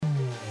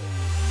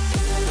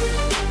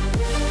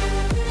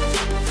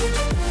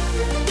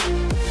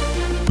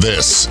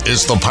This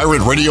is the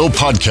Pirate Radio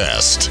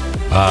Podcast.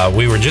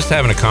 We were just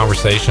having a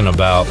conversation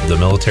about the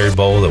Military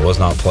Bowl that was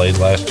not played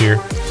last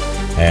year.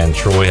 And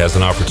Troy has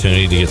an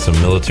opportunity to get some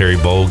Military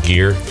Bowl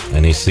gear,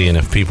 and he's seeing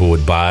if people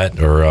would buy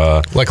it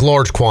or like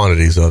large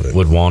quantities of it.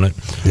 Would want it.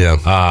 Yeah.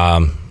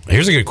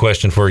 Here's a good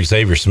question for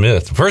Xavier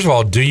Smith. First of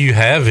all, do you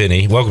have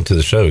any? Welcome to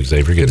the show,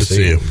 Xavier. Good to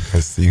see you. Nice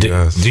to see you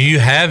guys. Do you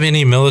have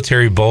any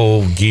Military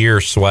Bowl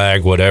gear,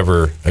 swag,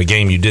 whatever, a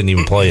game you didn't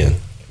even play in?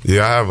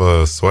 Yeah, I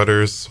have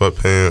sweaters,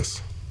 sweatpants,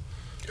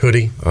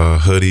 hoodie,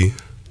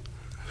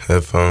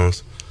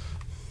 headphones.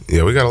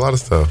 Yeah, we got a lot of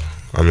stuff.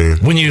 I mean,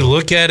 when you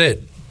look at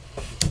it,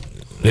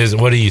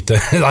 what do you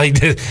think? Like,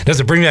 does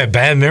it bring back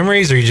bad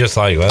memories, or are you just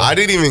like, well? I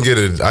didn't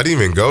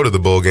even go to the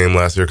bowl game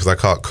last year because I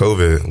caught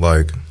COVID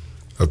like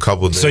a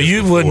couple of days. So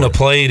you before. wouldn't have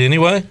played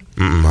anyway?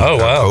 Oh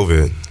wow,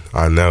 COVID.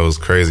 I know, it was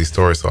a crazy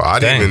story. So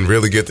I didn't even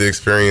really get to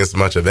experience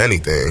much of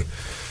anything.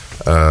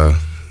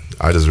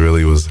 I just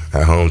really was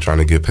at home trying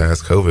to get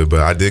past COVID, but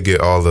I did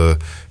get all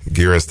the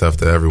gear and stuff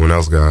that everyone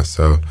else got.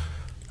 So,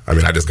 I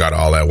mean, I just got it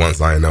all at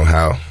once. I didn't know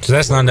how. So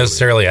that's not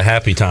necessarily a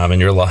happy time in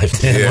your life,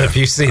 then, if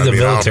you see the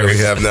military. I don't really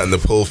have nothing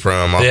to pull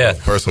from off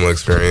personal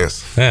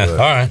experience. Yeah, all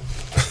right.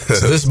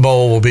 So this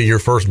bowl will be your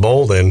first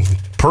bowl then,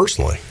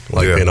 personally,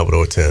 being able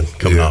to attend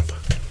coming up.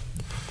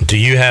 Do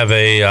you have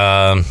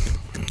a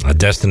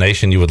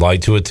destination you would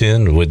like to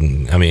attend?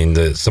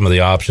 Some of the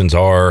options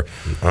are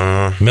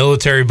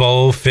Military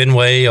Bowl,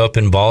 Fenway up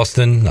in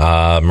Boston,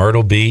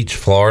 Myrtle Beach,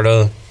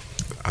 Florida.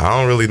 I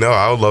don't really know.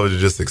 I would love to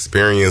just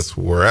experience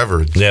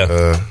wherever.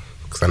 Yeah.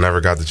 Because I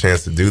never got the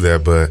chance to do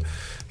that. But,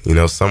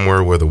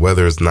 somewhere where the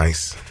weather is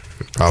nice,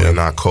 probably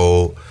not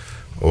cold,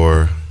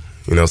 or,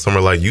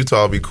 somewhere like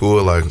Utah would be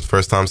cool, like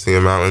first time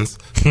seeing mountains.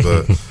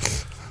 But,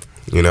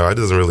 it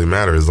doesn't really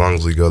matter as long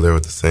as we go there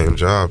with the same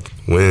job,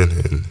 win,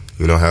 and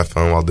have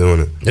fun while doing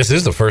it. This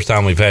is the first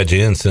time we've had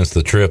you in since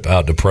the trip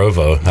out to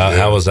Provo.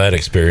 How was that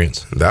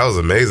experience? That was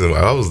amazing.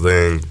 I was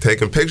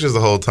taking pictures the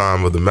whole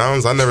time of the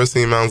mountains. I never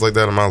seen mountains like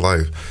that in my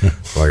life.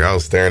 I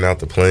was staring out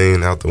the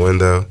plane, out the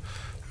window,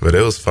 but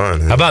it was fun.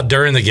 How about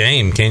during the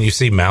game? Can you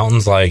see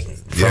mountains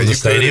from the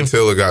stadium?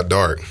 Until it got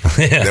dark.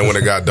 Then when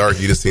it got dark,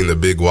 you just seen the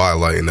big Y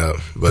lighting up.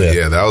 But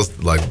that was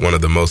one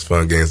of the most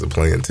fun games to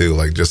play in too.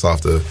 Just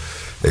off the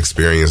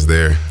experience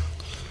there.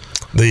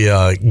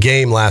 The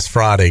game last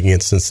Friday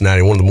against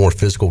Cincinnati, one of the more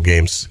physical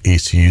games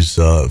ECU's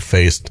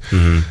faced.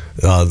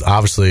 Mm-hmm.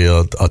 Obviously,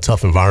 a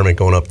tough environment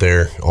going up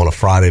there on a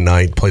Friday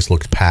night. Place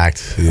looked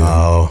packed.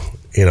 Yeah.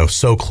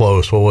 So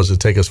close. What was it?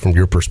 Take us from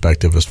your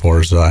perspective as far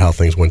as how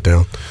things went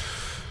down.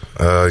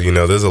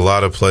 There's a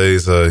lot of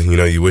plays,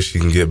 you wish you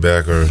can get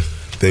back, or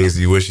things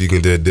you wish you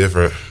can do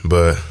different.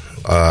 But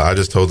I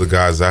just told the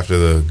guys after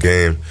the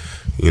game,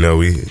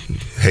 we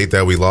hate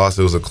that we lost.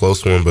 It was a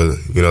close one, but,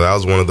 that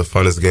was one of the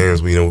funnest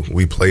games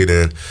we played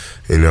in.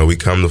 We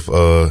come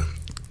to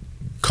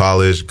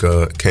college,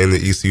 came to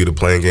ECU to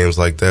playing games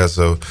like that.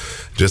 So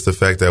just the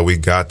fact that we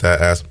got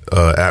that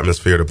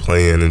atmosphere to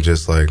play in, and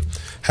just,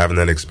 having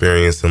that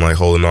experience and,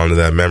 holding on to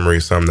that memory,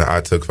 something that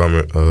I took from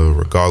it,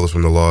 regardless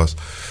from the loss.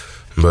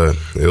 But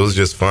it was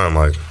just fun.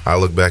 I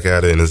look back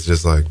at it, and it's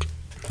just, it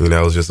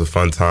was just a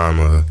fun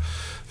time.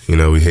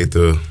 We hate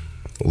to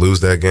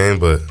lose that game,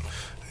 but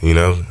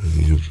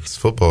it's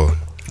football.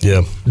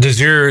 Yeah.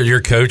 Does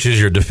your coaches,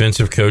 your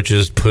defensive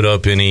coaches, put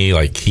up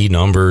any key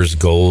numbers,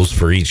 goals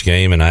for each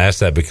game? And I ask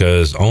that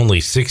because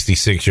only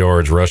 66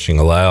 yards rushing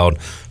allowed,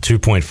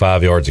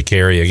 2.5 yards a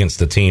carry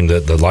against a team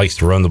that likes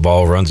to run the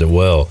ball, runs it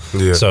well.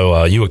 Yeah.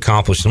 So you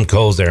accomplished some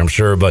goals there, I'm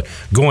sure. But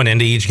going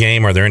into each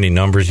game, are there any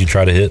numbers you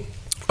try to hit?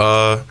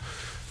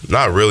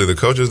 Not really. The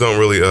coaches don't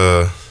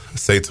really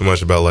say too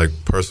much about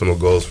personal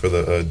goals for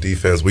the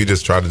defense. We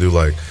just try to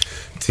do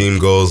team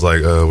goals.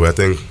 I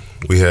think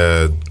we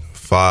had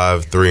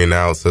 5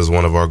 3-and-outs as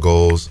one of our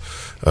goals,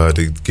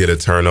 to get a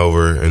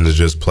turnover and to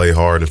just play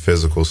hard and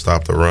physical,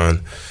 stop the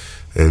run.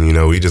 And,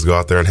 we just go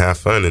out there and have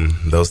fun, and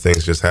those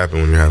things just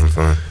happen when you're having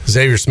fun.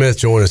 Xavier Smith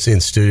joined us in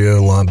the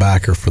studio,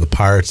 linebacker for the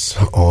Pirates,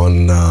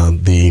 on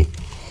the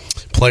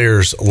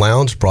Players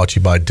Lounge, brought to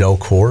you by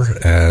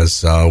Delcor,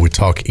 as we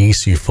talk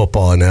ECU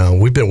football. Now,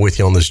 we've been with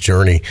you on this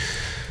journey,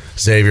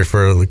 Xavier,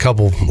 for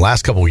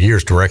last couple of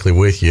years directly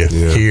with you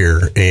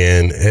here.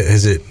 And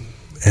has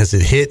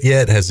it hit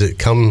yet? Has it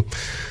come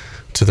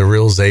to the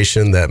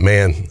realization that,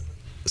 man,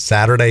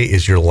 Saturday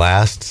is your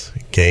last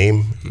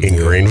game in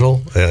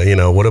Greenville?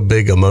 What a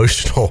big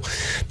emotional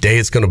day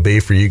it's going to be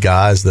for you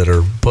guys that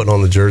are putting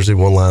on the jersey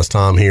one last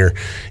time here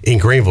in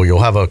Greenville.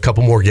 You'll have a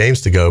couple more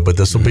games to go, but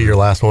this will be your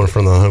last one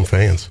from the home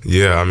fans.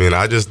 Yeah,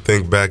 I just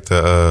think back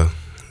to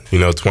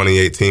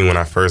 2018 when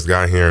I first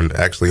got here, and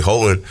actually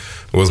Holton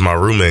was my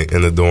roommate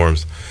in the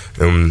dorms.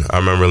 And I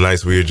remember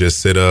nights we would just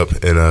sit up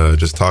and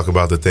just talk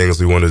about the things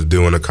we wanted to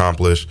do and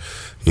accomplish,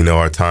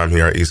 our time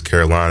here at East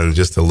Carolina. And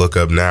just to look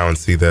up now and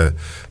see that,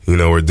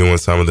 we're doing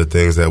some of the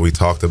things that we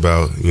talked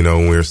about,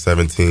 when we were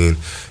 17,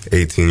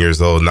 18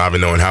 years old, not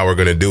even knowing how we're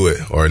going to do it,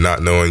 or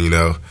not knowing,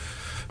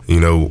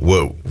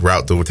 what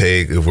route to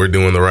take, if we're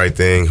doing the right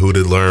thing, who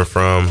to learn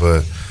from.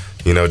 But,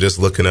 just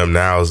looking up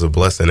now is a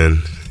blessing. And,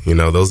 you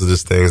know, those are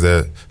just things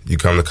that you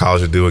come to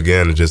college to do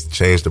again, and just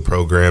change the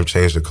program,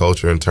 change the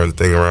culture, and turn the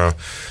thing around.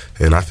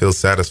 And I feel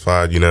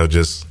satisfied, you know,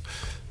 just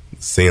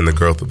seeing the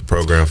growth of the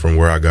program from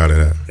where I got it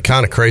at.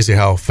 Kind of crazy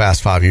how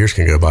fast 5 years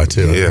can go by,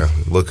 too. Yeah,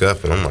 look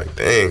up, and I'm like,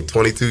 dang,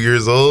 22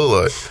 years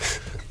old? Like,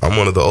 I'm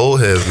one of the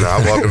old heads now.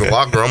 I walk in the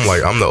locker room, I'm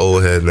like, I'm the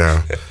old head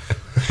now.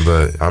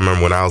 But I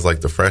remember when I was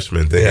like the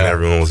freshman, thinking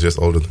everyone was just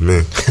older than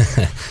me.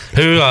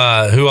 Who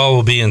all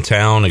will be in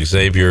town,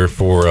 Xavier,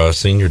 for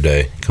Senior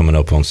Day coming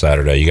up on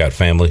Saturday? You got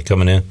family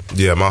coming in?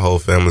 Yeah, my whole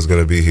family's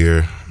going to be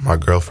here. My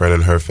girlfriend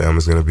and her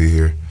family's going to be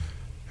here.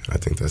 I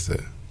think that's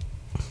it.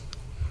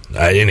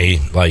 Any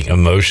like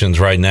emotions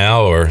right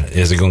now, or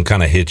is it going to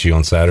kind of hit you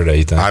on Saturday,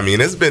 you think? I mean,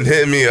 it's been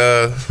hitting me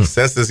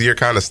since this year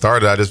kind of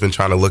started. I've just been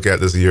trying to look at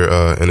this year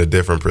in a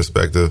different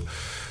perspective.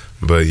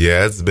 But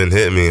yeah, it's been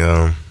hitting me.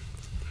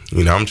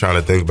 You know, I'm trying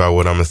to think about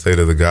what I'm going to say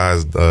to the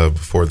guys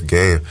before the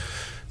game,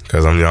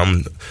 because I'm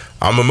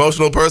an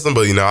emotional person,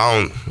 but, you know, I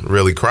don't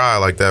really cry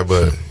like that.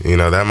 But, you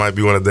know, that might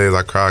be one of the days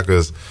I cry,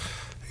 because,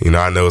 you know,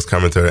 I know it's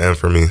coming to the end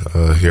for me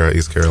here at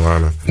East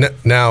Carolina.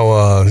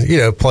 Now, you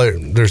know,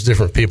 there's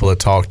different people that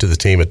talk to the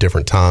team at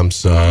different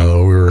times. We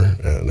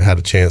had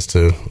a chance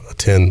to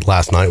attend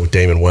last night with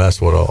Damon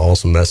West. What an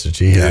awesome message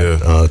he had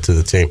to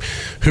the team.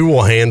 Who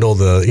will handle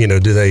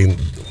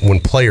when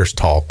players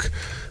talk,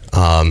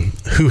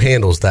 who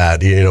handles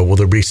that? You know, will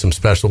there be some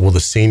special? Will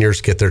the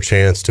seniors get their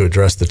chance to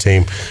address the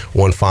team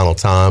one final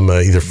time,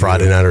 either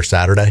Friday night or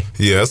Saturday?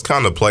 Yeah, it's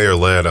kind of player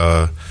led.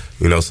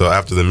 You know, so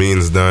after the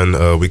meeting's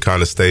done, we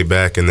kind of stay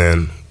back, and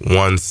then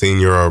one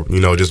senior or, you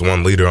know, just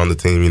one leader on the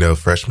team, you know,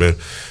 freshman,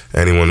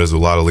 anyone, there's a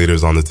lot of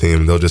leaders on the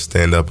team. They'll just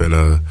stand up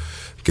and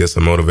get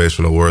some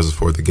motivational words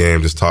before the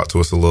game, just talk to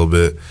us a little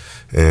bit.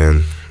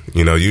 And,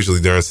 you know,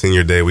 usually during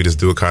Senior Day, we just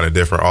do it kind of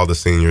different. All the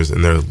seniors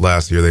in their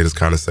last year, they just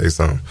kind of say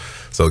something.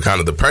 So kind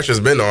of the pressure's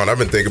been on. I've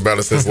been thinking about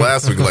it since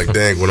last week, like,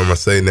 dang, what am I going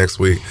to say next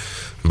week?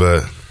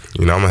 But,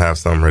 you know, I'm going to have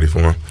something ready for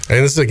them.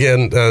 And this is,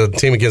 again, a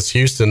team against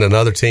Houston,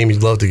 another team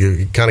you'd love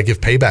to kind of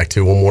give payback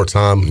to one more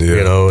time. Yeah.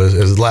 You know,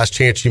 as the last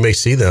chance you may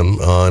see them in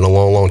a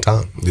long, long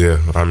time. Yeah,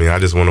 I mean, I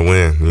just want to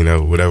win, you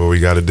know, whatever we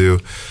got to do.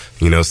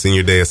 You know,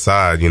 Senior Day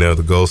aside, you know,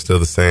 the goal's still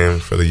the same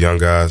for the young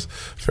guys,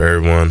 for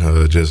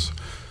everyone. Just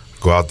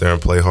go out there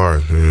and play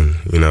hard. And,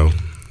 you know,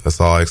 that's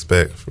all I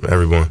expect from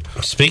everyone.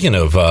 Speaking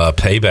of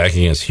payback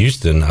against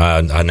Houston,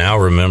 I now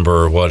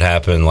remember what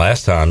happened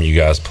last time you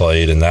guys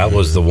played, and that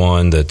was the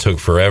one that took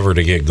forever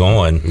to get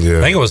going. Yeah.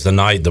 I think it was the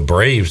night the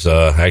Braves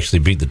actually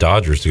beat the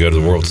Dodgers to go to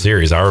the World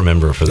Series. I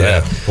remember for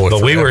that.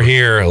 But we were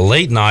here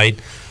late night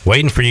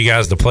waiting for you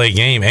guys to play a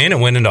game, and it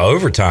went into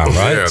overtime,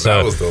 right? Yeah, so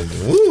that was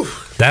the woo.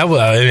 That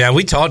was,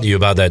 we talked to you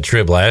about that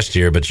trip last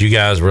year, but you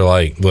guys were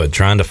like,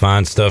 trying to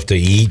find stuff to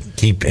eat,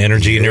 keep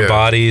energy in your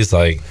bodies,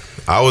 like.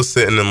 I was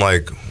sitting in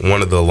like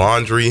one of the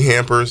laundry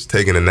hampers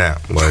taking a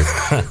nap. Like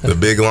the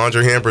big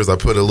laundry hampers, I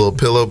put a little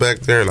pillow back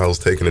there and I was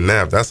taking a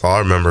nap. That's all I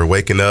remember,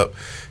 waking up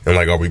and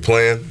like, are we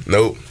playing?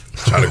 Nope.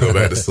 Trying to go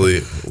back to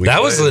sleep.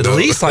 That was at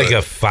least like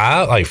a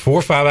 4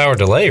 or 5 hour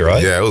delay,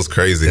 right? Yeah, it was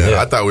crazy.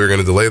 Yeah. I thought we were going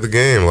to delay the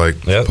game,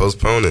 like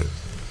postpone it.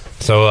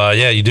 So,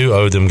 you do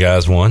owe them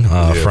guys one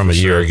from a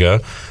year ago.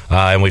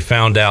 And we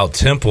found out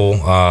Temple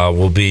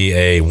will be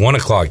a 1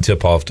 o'clock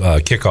tip-off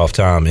kickoff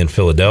time in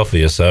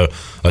Philadelphia. So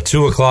a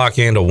 2 o'clock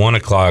and a 1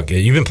 o'clock.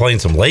 You've been playing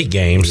some late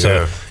games,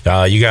 so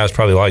you guys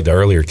probably like the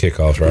earlier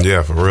kickoffs, right?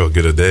 Yeah, for real.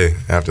 Get a day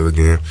after the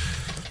game.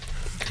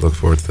 Look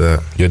forward to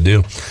that. Good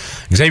deal.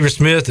 Xavier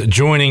Smith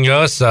joining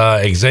us.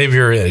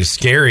 Xavier, a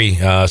scary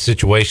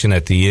situation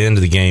at the end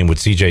of the game with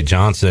C.J.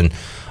 Johnson.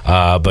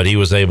 But he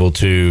was able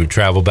to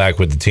travel back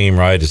with the team,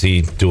 right? Is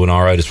he doing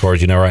all right as far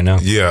as you know right now?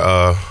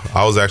 Yeah,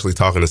 I was actually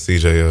talking to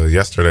CJ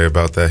yesterday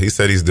about that. He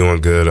said he's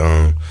doing good.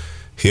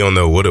 He don't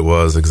know what it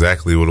was,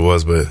 exactly what it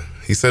was, but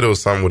he said it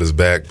was something with his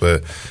back,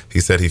 but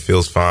he said he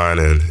feels fine.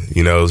 And,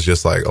 you know, it was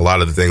just like a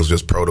lot of the things,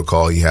 just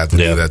protocol. He had to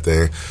do that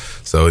thing.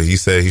 So he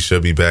said he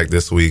should be back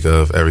this week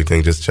if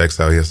everything just checks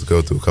out. He has to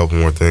go through a couple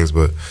more things,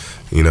 but,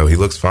 you know, he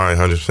looks fine,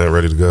 100%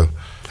 ready to go.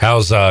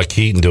 How's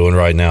Keaton doing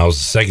right now? It's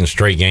the second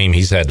straight game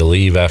he's had to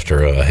leave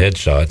after a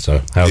headshot.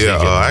 So how's he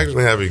getting? I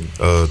actually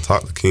haven't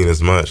talked to Keaton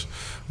as much,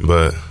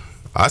 but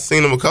I've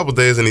seen him a couple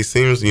days and he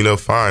seems, you know,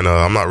 fine.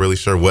 I'm not really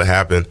sure what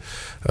happened.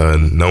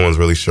 No one's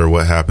really sure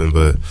what happened,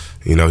 but,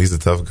 you know, he's a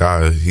tough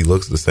guy. He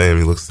looks the same.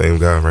 He looks the same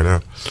guy right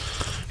now.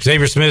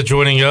 Xavier Smith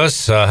joining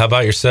us. How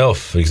about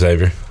yourself,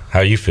 Xavier? How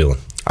are you feeling?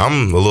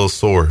 I'm a little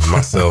sore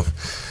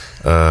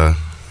myself. I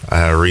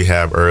had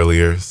rehab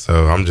earlier,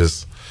 so I'm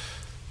just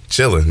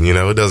chilling. You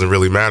know, it doesn't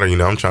really matter. You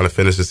know, I'm trying to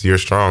finish this year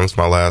strong. It's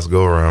my last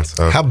go around.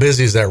 So how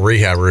busy is that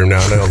rehab room now?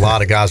 I know a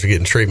lot of guys are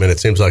getting treatment. It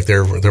seems like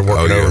they're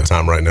working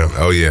overtime right now.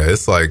 Oh yeah,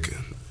 it's like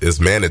it's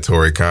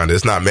mandatory kind of.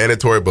 It's not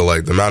mandatory, but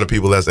like the amount of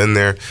people that's in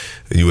there,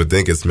 you would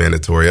think it's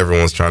mandatory.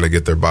 Everyone's trying to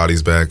get their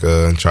bodies back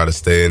and try to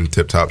stay in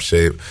tip-top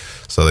shape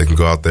so they can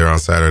go out there on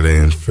Saturday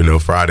and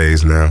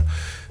Fridays now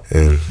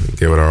and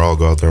give it our all.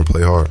 Go out there and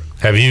play hard.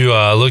 Have you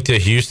looked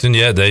at Houston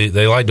yet?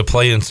 They like to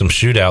play in some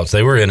shootouts.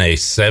 They were in a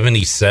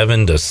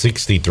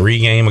 77-63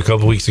 game a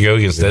couple weeks ago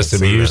against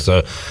SMU,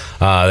 so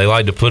they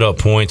like to put up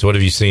points. What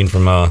have you seen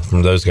from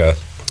those guys?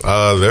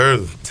 They're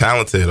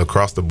talented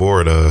across the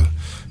board.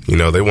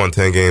 They won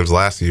 10 games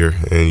last year,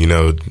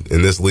 and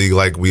in this league,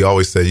 like we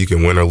always say, you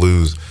can win or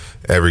lose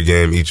every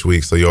game each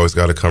week, so you always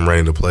got to come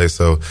ready to play.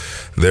 So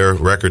their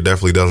record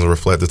definitely doesn't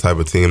reflect the type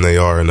of team they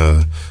are and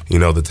the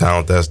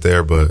talent that's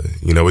there, but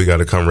we got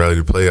to come ready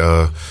to play.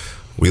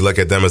 We look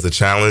at them as a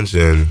challenge,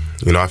 and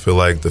I feel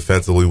like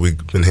defensively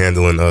we've been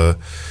handling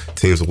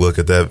teams who look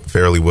at that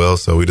fairly well,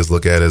 so we just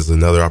look at it as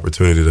another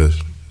opportunity to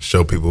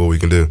show people what we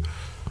can do.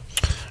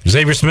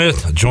 Xavier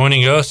Smith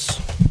joining us.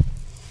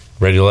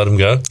 Ready to let him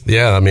go?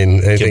 Yeah, I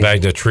mean, get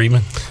back to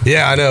treatment.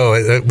 Yeah, I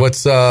know.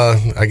 What's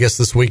I guess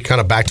this week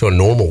kind of back to a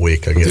normal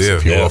week, I guess,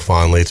 if you will.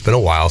 Finally, it's been a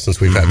while since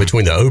we've had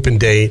between the open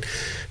date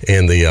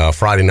and the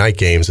Friday night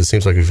games. It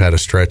seems like we've had a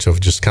stretch of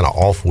just kind of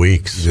off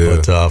weeks,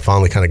 but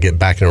finally kind of get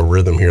back in a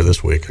rhythm here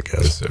this week, I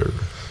guess. Yes, sir.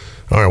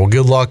 All right, well,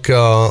 good luck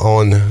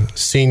on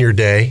Senior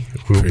Day.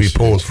 We'll be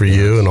pulling for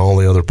you and all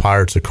the other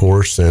Pirates, of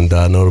course, and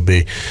I know it'll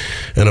be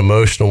an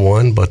emotional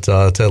one, but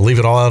to leave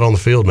it all out on the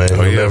field, man.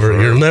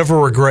 You'll never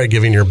regret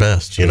giving your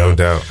best, No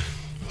doubt.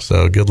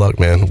 So good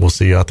luck, man. We'll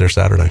see you out there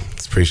Saturday.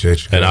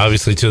 Appreciate you. And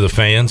obviously to the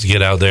fans,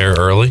 get out there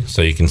early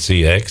so you can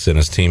see X and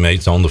his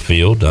teammates on the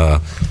field.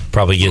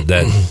 Probably get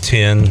that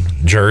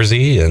 10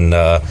 jersey and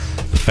the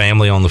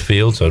family on the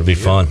field, so it'll be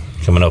fun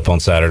coming up on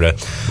Saturday.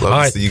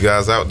 Love to see you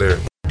guys out there.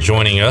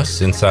 Joining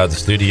us inside the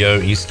studio,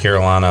 East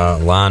Carolina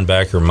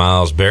linebacker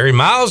Miles Berry.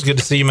 Miles, good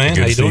to see you, man.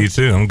 Good How you doing? to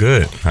see you too. I'm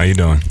good. How you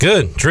doing?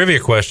 Good. Trivia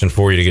question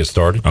for you to get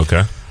started.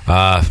 Okay.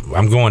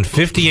 I'm going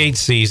 58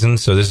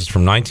 seasons, so this is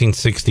from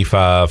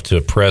 1965 to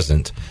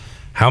present.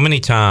 How many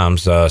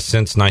times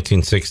since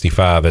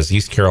 1965 has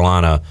East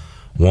Carolina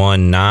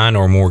won 9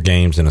 or more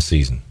games in a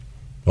season?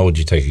 What would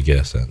you take a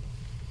guess at?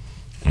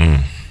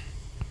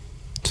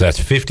 So that's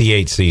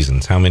 58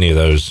 seasons. How many of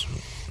those?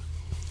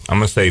 I'm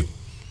going to say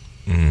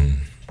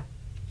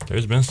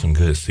there's been some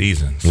good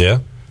seasons. Yeah?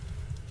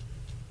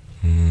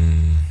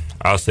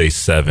 I'll say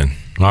 7.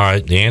 All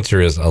right. The answer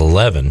is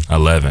 11.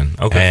 11.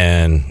 Okay.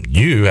 And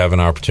you have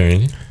an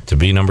opportunity to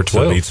be number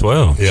 12. To be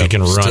 12. You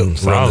can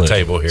run the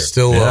table here.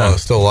 Still a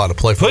lot to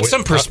play for. Put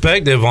some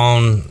perspective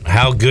on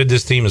how good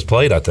this team has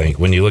played, I think,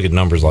 when you look at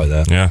numbers like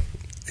that. Yeah.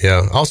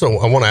 Yeah. Also,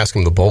 I want to ask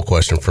him the bowl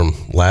question from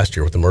last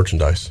year with the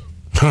merchandise.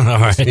 All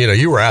right.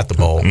 You were at the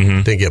bowl,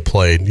 didn't get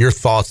played. Your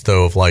thoughts,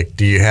 though, of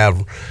do you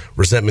have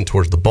resentment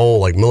towards the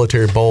bowl, like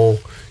military bowl?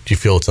 Do you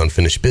feel it's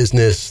unfinished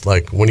business?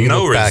 Like when you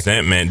look back,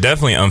 resentment,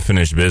 definitely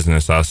unfinished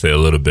business. I'll say a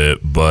little bit,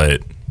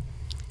 but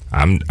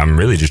I'm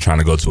really just trying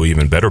to go to an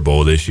even better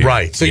bowl this year.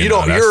 Right. So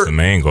that's the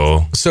main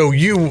goal. So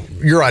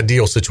your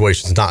ideal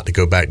situation is not to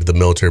go back to the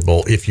military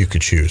bowl if you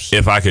could choose.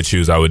 If I could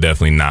choose, I would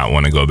definitely not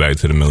want to go back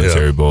to the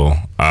military bowl.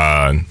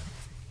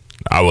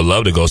 I would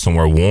love to go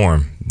somewhere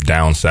warm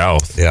down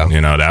south. Yeah.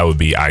 That would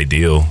be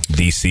ideal.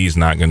 DC is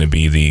not going to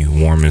be the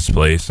warmest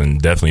place, and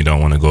definitely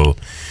don't want to go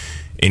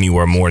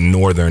anywhere more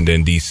northern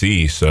than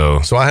DC.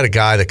 So I had a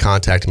guy that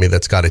contacted me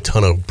that's got a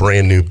ton of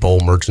brand new bowl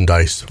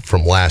merchandise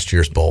from last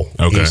year's bowl.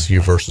 Okay. ECU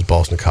versus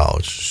Boston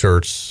College.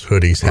 Shirts,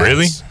 hoodies, hats.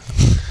 Really?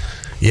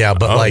 Yeah,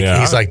 but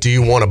he's like, do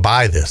you want to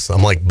buy this?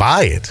 I'm like,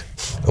 buy it.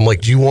 I'm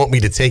like, do you want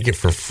me to take it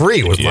for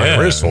free? Was my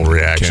original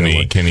reaction.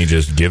 Can he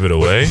just give it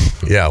away?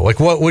 Yeah,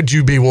 what would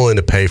you be willing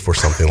to pay for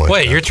something like that?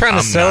 Wait, you're trying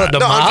to sell it to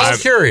I'm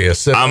just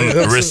curious. I'm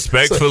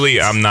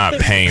not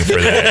paying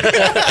for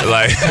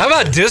that. How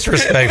about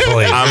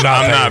disrespectfully? I'm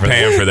not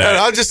paying for that.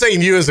 I'm just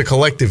saying, you as a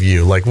collective, do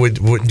you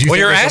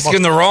you're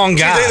asking the wrong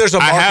guy. Do you think there's a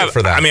market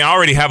for that? I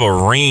already have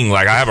a ring.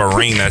 I have a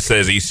ring that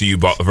says ECU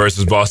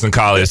versus Boston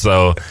College,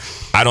 so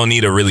I don't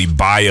need to really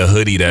buy a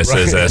hoodie that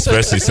says that,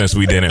 especially since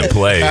we didn't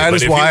play. That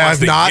is why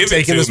I've not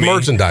taken this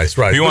merchandise.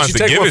 Right. If he wants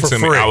to give it to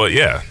me, I would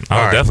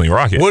definitely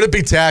rock it. Would it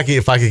be tacky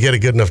if I could get a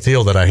good enough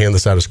deal that I hand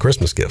this out as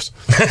Christmas gifts?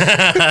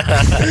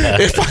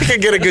 If I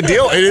could get a good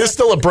deal, it is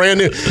still a brand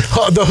new.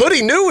 The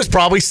hoodie new is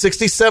probably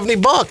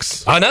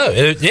 $60-$70. I know.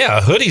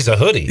 A hoodie's a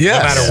hoodie.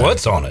 Yes. No matter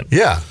what's on it.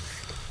 Yeah.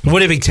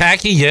 Would it be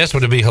tacky? Yes.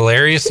 Would it be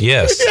hilarious?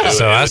 Yes. Yeah,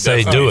 so I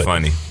say do it.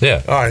 Funny.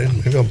 Yeah. All right.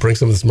 Maybe I'll bring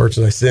some of this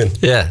merchandise in.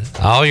 Yeah.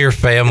 All your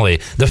family.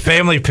 The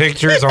family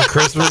pictures on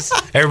Christmas.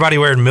 Everybody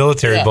wearing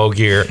military bowl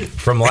gear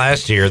from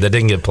last year that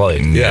didn't get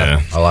played.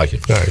 Yeah. I like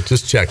it. All right.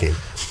 Just checking.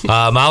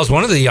 Miles,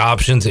 one of the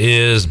options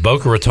is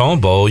Boca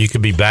Raton Bowl. You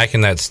could be back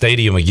in that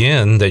stadium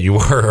again that you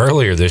were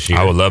earlier this year.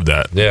 I would love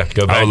that. Yeah,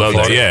 go back. I would love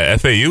that. Yeah,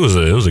 FAU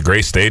was a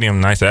great stadium,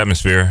 nice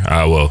atmosphere.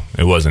 Well,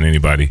 it wasn't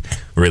anybody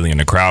really in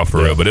the crowd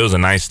for real, but it was a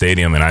nice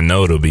stadium, and I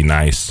know it'll be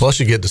nice. Plus,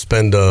 you get to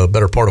spend a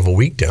better part of a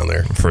week down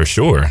there. For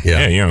sure.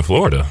 Yeah, you're in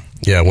Florida.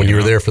 Yeah, when you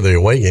were there for the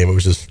away game, it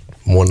was just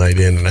one night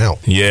in and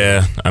out.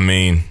 Yeah,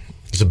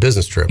 it's a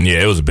business trip.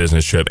 Yeah, it was a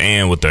business trip,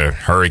 and with the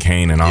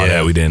hurricane and all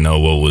that, we didn't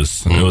know what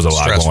was. It was a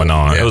lot going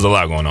on. Yeah. It was a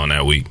lot going on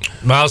that week.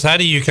 Miles, how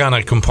do you kind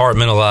of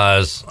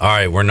compartmentalize? All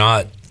right, we're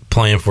not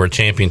playing for a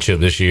championship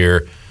this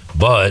year,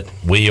 but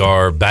we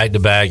are back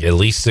to back, at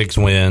least 6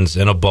 wins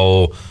in a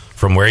bowl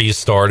from where you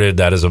started.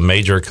 That is a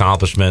major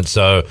accomplishment.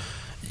 So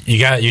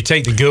you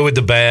take the good with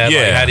the bad.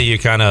 Yeah. Like, how do you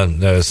kind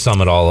of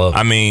sum it all up?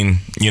 I mean,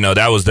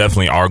 that was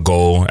definitely our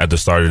goal at the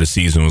start of the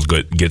season, was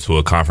get to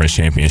a conference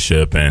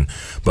championship,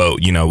 but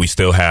we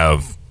still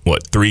have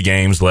 3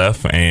 games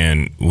left,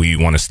 and we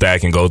want to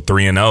stack and go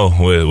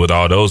 3-0 with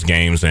all those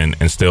games and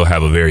still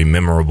have a very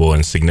memorable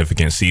and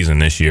significant season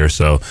this year.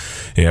 So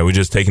yeah, we're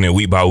just taking it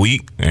week by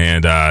week,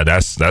 and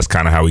that's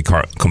kind of how we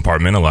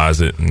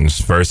compartmentalize it. And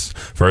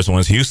first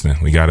one's Houston.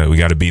 We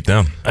gotta beat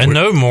them. And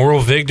no moral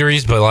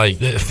victories, but like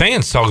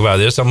fans talk about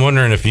this. I'm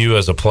wondering if you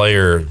as a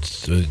player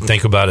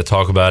think about it,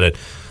 talk about it.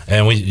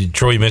 And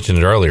Troy mentioned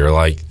it earlier,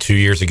 like 2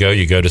 years ago,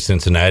 you go to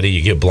Cincinnati,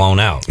 you get blown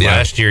out. Yeah.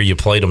 Last year, you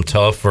played them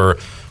tough for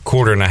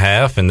quarter and a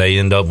half, and they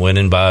end up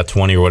winning by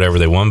 20 or whatever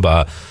they won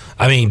by.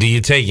 I mean, do you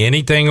take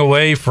anything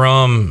away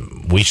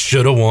from we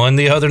should have won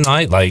the other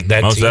night? Like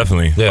that? Most team?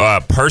 Definitely. Yeah.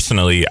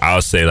 Personally,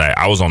 I'll say that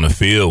I was on the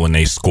field when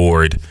they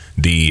scored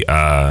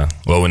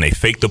when they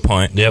faked the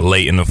punt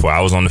late in the fourth.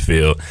 I was on the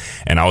field,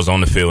 and I was on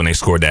the field when they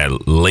scored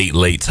that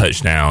late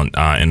touchdown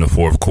in the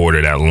fourth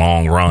quarter, that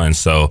long run.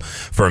 So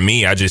for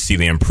me, I just see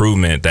the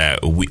improvement that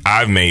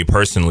I've made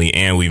personally,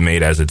 and we've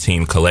made as a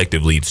team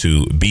collectively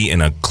to be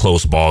in a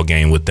close ball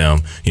game with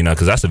them.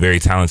 Because that's a very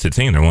talented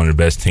team. They're one of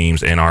the best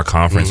teams in our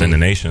conference in the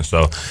nation.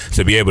 So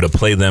to be able to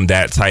play them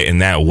that tight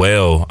and that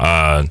well,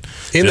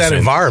 in that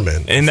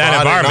environment,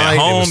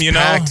 home,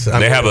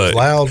 they have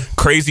a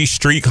crazy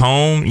streak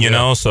home.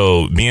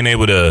 So being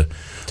able to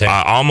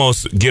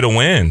almost get a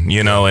win,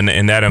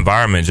 in that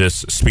environment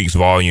just speaks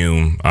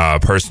volume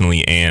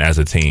personally and as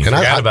a team. And I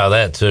forgot about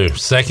that too.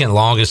 Second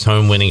longest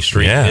home winning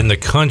streak in the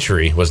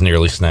country was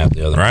nearly snapped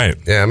the other night. Right.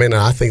 Yeah, I mean,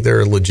 I think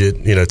they're a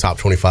legit, top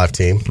 25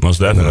 team. Most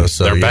definitely.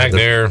 So they're back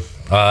there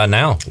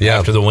now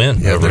after the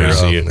win over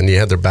ECU. And you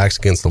had their backs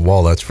against the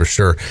wall, that's for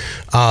sure.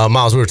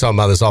 Miles, we were talking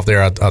about this off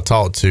there. I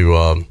talked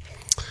to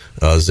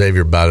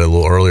Xavier about it a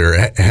little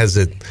earlier. Has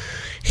it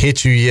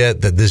hit you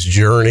yet that this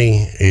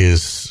journey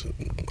is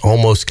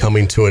almost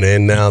coming to an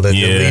end now, that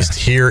at least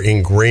here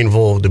in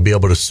Greenville, to be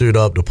able to suit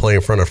up to play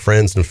in front of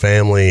friends and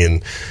family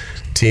and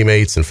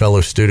teammates and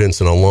fellow students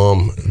and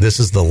alum,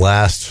 this is the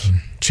last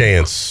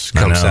chance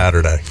come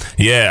Saturday?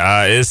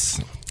 Yeah,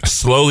 it's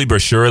slowly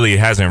but surely. It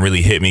hasn't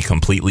really hit me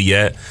completely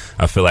yet.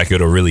 I feel like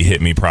it'll really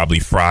hit me probably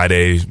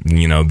Friday,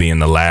 being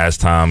the last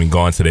time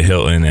going to the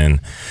Hilton and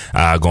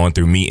going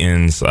through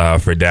meetings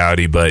for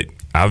Dowdy. But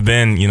I've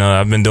been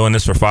doing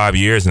this for 5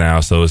 years now,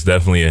 so it's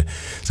definitely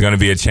it's going to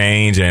be a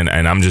change, and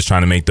I'm just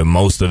trying to make the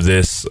most of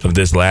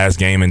this last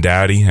game in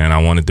Dowdy, and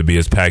I want it to be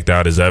as packed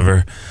out as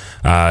ever,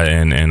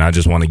 and I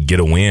just want to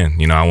get a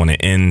win. I want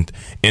to end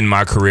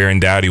my career in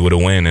Dowdy with a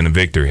win and a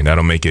victory.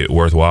 That'll make it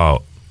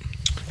worthwhile.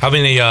 How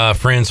many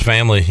friends,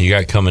 family you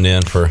got coming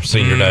in for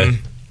senior day?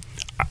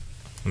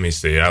 Let me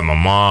see. I have my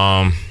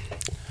mom,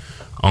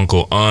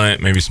 uncle,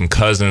 aunt, maybe some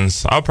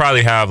cousins. I'll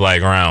probably have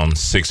like around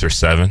 6 or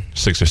 7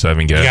 guests.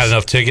 You got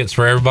enough tickets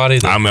for everybody?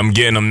 I'm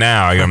getting them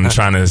now. I'm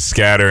trying to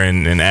scatter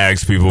and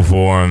ask people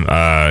for them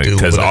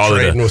because all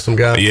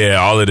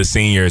of the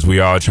seniors, we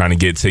all trying to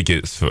get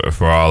tickets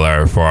for all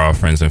our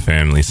friends and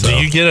family. So.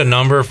 Do you get a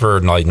number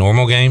for like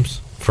normal games?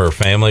 For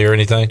family or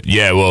anything?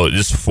 Yeah, well,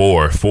 just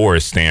 4. 4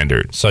 is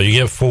standard. So you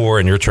get 4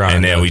 and you're trying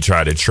and then we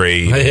try to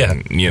trade,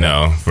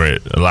 for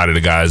a lot of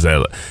the guys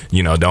that,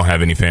 don't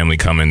have any family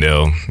coming,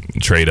 they'll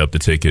trade up the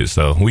tickets.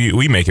 So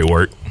we make it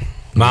work.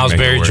 Miles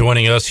Berry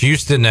joining us.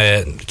 Houston,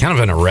 kind of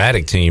an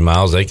erratic team,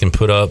 Miles. They can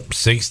put up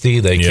 60.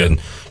 They can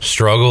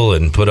struggle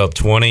and put up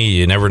 20.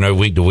 You never know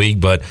week to week,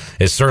 but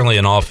it's certainly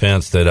an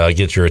offense that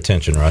gets your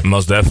attention, right?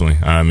 Most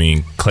definitely. I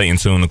mean, Clayton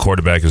Tune, the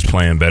quarterback, is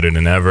playing better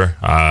than ever.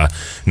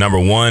 Number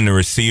one, the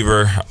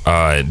receiver,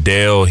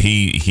 Dale,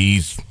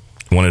 he's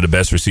one of the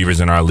best receivers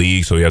in our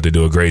league, so we have to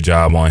do a great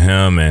job on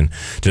him and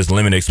just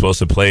limit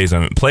explosive plays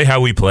and play how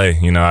we play.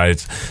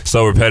 It's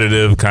so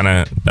repetitive, kind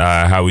of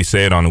how we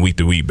say it on a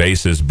week-to-week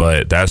basis,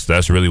 but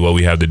that's really what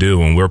we have to do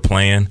when we're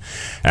playing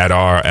at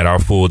our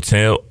full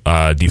tilt,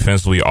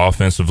 defensively,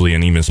 offensively,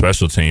 and even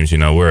special teams.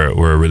 We're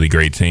a really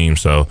great team,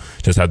 so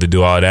just have to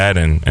do all that,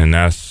 and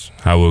that's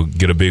how we'll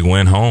get a big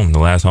win home, the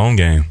last home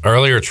game.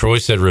 Earlier, Troy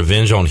said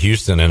revenge on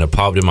Houston, and it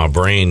popped in my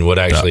brain what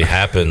actually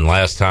happened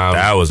last time.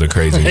 That was a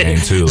crazy game,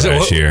 too,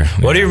 last year.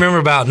 What do you remember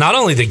about not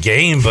only the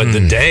game, but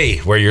the day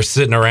where you're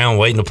sitting around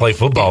waiting to play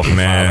football for 5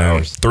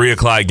 hours? 3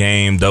 o'clock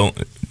game,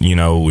 we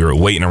were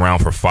waiting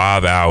around for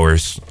 5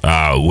 hours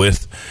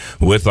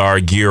with our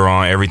gear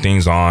on,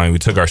 everything's on. We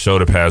took our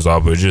shoulder pads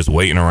off, but we're just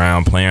waiting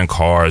around, playing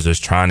cards,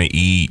 just trying to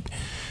eat,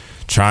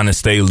 trying to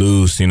stay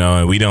loose,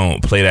 and we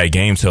don't play that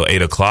game till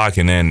 8 o'clock,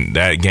 and then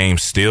that game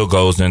still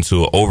goes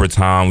into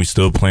overtime. We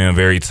still playing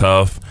very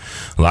tough.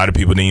 A lot of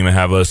people didn't even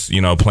have us,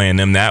 playing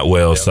them that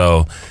well. Yep.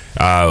 So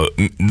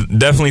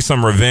definitely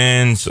some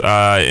revenge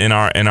in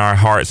our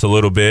hearts a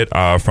little bit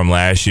from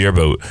last year,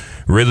 but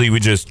really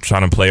we just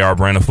trying to play our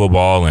brand of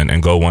football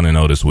and go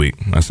 1-0 this week.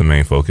 That's the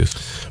main focus.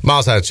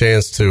 Miles had a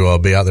chance to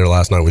be out there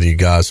last night with you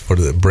guys for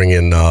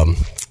bringing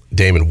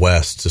Damon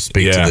West to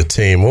speak to the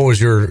team. What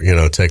was your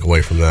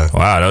takeaway from that?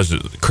 Wow, that was a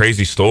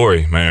crazy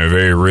story, man. A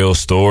very real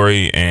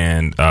story,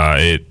 and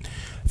I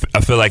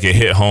feel like it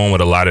hit home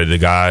with a lot of the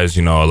guys.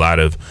 A lot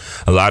of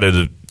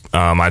the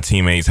my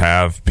teammates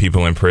have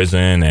people in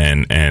prison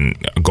and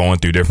going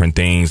through different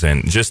things,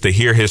 and just to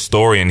hear his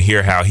story and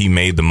hear how he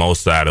made the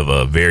most out of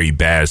a very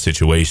bad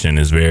situation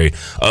is very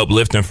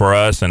uplifting for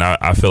us, and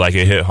I feel like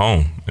it hit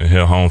home. It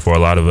hit home for a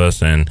lot of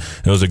us, and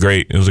it was a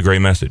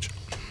great message.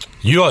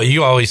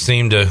 You always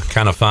seem to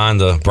kind of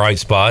find the bright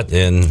spot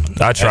in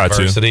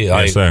adversity.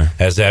 Yes, sir.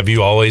 Have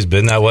you always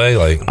been that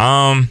way?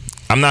 I'm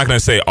not going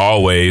to say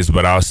always,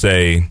 but I'll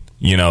say,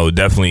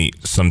 definitely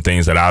some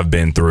things that I've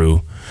been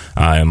through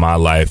in my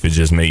life, it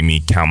just made me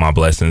count my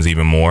blessings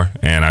even more.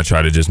 And I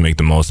try to just make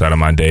the most out of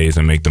my days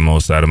and make the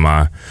most out of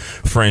my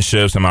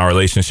friendships and my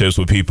relationships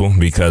with people,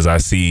 because I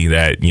see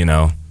that, in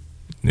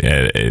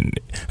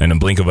the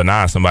blink of an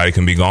eye, somebody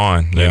can be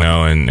gone,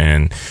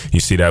 and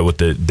you see that with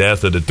the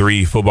death of the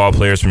 3 football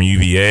players from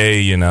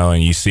UVA,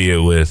 and you see it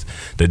with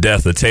the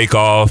death of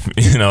Takeoff.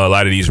 A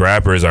lot of these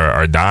rappers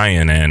are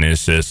dying, and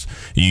it's just,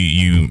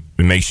 it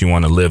makes you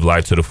want to live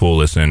life to the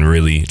fullest and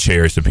really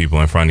cherish the people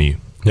in front of you.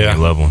 Yeah,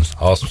 loved ones.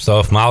 Awesome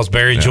stuff. Miles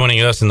Berry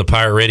joining us in the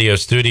Pirate Radio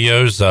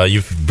studios.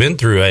 You've been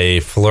through a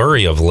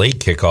flurry of late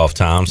kickoff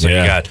time, so you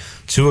got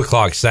 2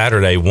 o'clock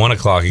Saturday, 1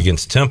 o'clock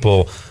against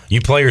Temple. You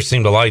players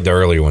seem to like the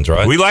early ones,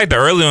 right? We like the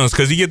early ones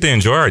because you get to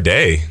enjoy our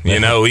day.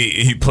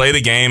 We play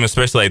the game,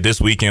 especially like this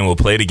weekend. We'll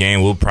play the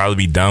game. We'll probably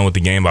be done with the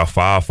game by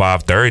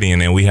 5:30,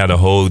 and then we had a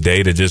whole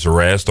day to just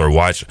rest or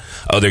watch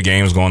other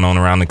games going on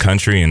around the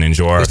country and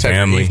enjoy our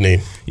family.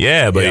 Evening.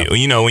 Yeah, but when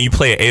you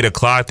play at 8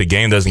 o'clock, the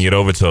game doesn't get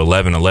over till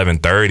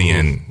 11:30,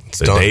 and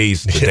the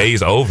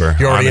day's over.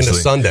 You're already honestly.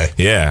 into Sunday.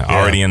 Yeah,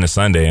 already into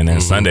Sunday, and then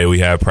Sunday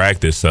we have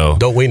practice. So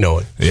don't we know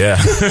it? Yeah,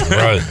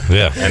 right.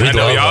 Yeah, and I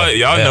know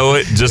y'all know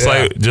it just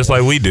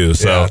like we do.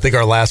 So I think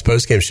our last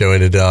postgame show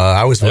ended. It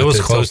was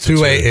close to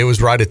 2 a.m. It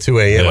was right at 2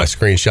 a.m. I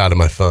screenshotted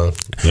my phone.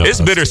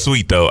 It's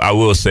bittersweet though, I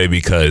will say,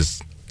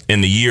 because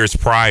in the years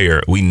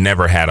prior, we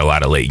never had a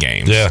lot of late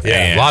games. Yeah.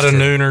 A lot of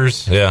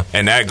nooners. Yeah,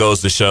 and that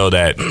goes to show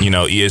that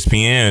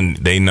ESPN,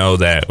 they know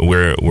that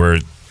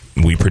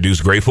we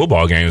produce great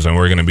football games and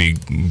we're going to be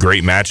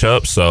great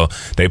matchups. So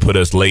they put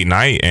us late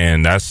night,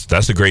 and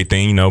that's a great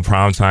thing.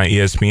 Primetime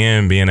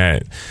ESPN being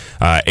at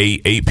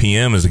 8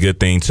 p.m. is a good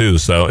thing too.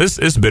 So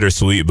it's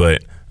bittersweet,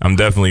 but I'm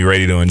definitely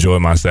ready to enjoy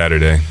my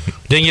Saturday.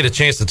 Didn't get a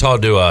chance to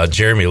talk to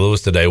Jeremy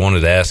Lewis today.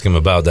 Wanted to ask him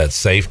about that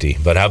safety,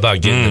 but how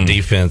about getting the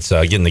defense,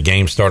 getting the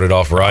game started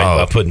off right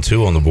by putting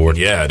 2 on the board?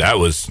 Yeah, that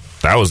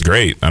was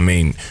great. I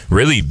mean,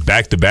 really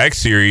back-to-back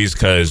series,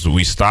 because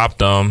we stopped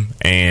them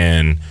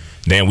and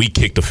then we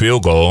kicked the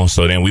field goal,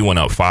 so then we went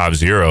up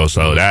 5-0.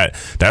 So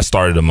that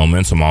started the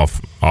momentum off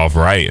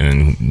right.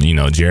 And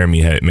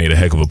Jeremy had made a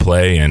heck of a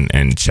play,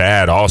 and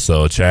Chad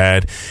also.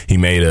 He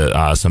made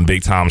some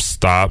big time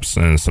stops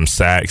and some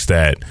sacks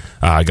that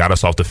got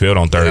us off the field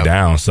on third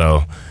down.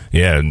 So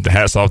yeah,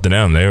 hats off to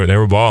them. They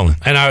were balling.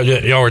 And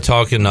y'all were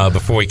talking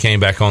before we came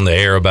back on the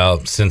air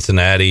about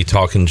Cincinnati,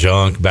 talking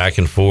junk back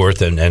and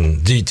forth.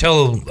 And do you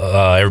tell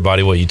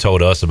everybody what you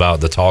told us about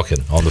the talking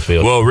on the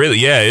field? Well, really,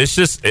 yeah. It's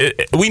just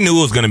we knew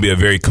it was going to be a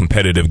very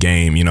competitive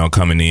game.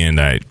 Coming in,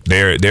 that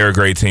they're a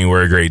great team,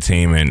 we're a great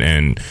team,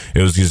 and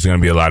it was just going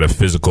to be a lot of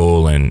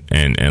physical and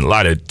a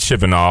lot of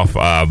chipping off.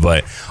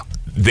 But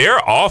their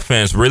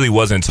offense really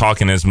wasn't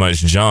talking as much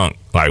junk.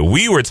 Like,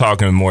 we were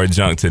talking more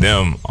junk to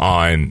them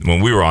when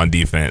we were on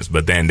defense,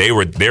 but then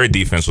their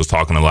defense was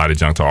talking a lot of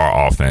junk to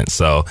our offense.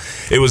 So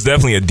it was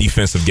definitely a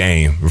defensive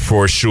game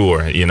for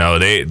sure.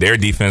 Their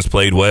defense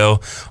played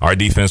well, our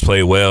defense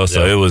played well.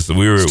 So it was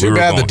It's too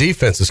bad the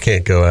defenses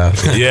can't go out.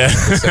 Yeah,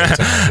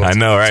 I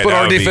know, right? Let's put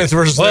our defense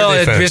versus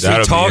their defense.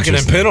 It's talking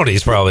and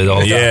penalties probably the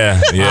whole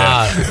time.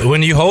 Yeah.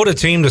 When you hold a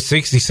team to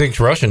 66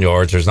 rushing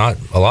yards, there's not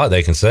a lot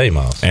they can say,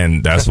 Miles.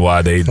 And that's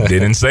why they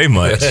didn't say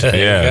much.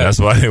 Yeah, that's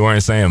why they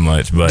weren't saying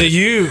much. But do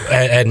you,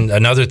 and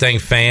another thing,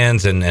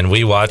 fans and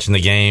we watching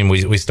the game,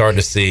 we start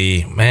to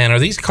see, man, are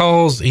these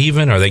calls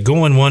even? Are they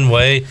going one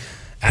way?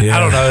 I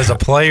don't know. As a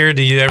player,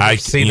 do you ever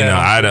see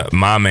that?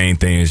 My main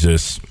thing is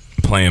just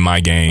playing my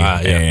game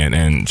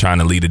and trying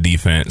to lead the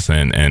defense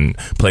and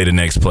play the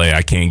next play.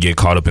 I can't get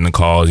caught up in the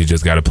calls. You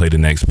just got to play the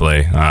next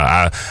play.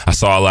 I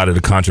saw a lot of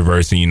the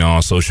controversy,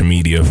 on social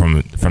media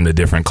from the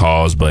different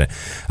calls, but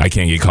I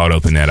can't get caught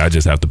up in that. I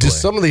just have to play.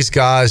 Some of these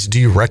guys, do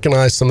you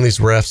recognize some of these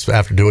refs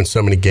after doing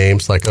so many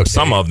games? Like, okay,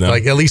 some of them,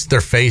 like at least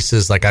their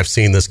faces. Like, I've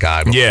seen this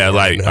guy before. Yeah,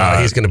 like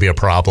he's going to be a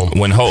problem.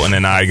 When Holton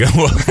and I go,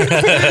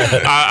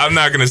 I'm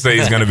not going to say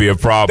he's going to be a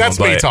problem. That's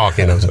me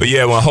talking.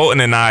 Yeah, when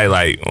Holton and I,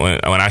 like, when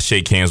I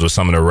shake hands with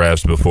some of the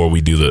refs before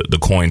we do the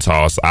coin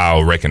toss,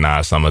 I'll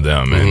recognize some of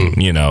them and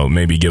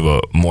maybe give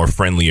a more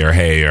friendlier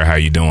hey or how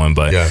you doing.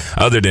 But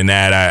other than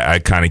that, I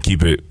kind of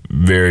keep it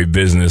very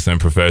business and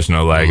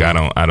professional. Like,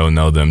 I don't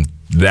know them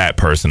that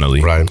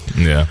personally. Right.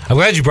 Yeah. I'm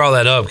glad you brought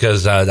that up,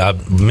 because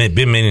I've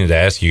been meaning to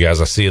ask you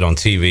guys. I see it on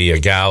TV. A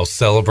guy will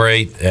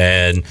celebrate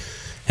and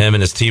him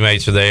and his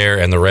teammates are there,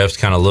 and the ref's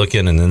kind of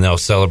looking, and then they'll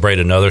celebrate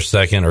another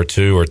second or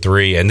two or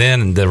three, and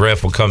then the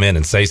ref will come in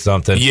and say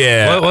something.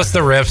 Yeah. What's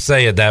the ref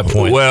say at that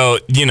point? Well,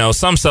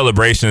 some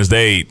celebrations,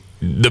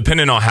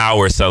 depending on how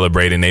we're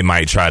celebrating, they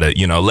might try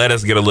to, let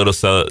us get a little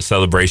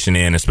celebration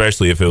in,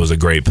 especially if it was a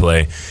great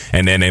play.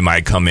 And then they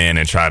might come in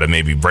and try to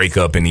maybe break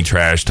up any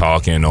trash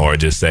talking or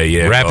just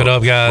say, wrap it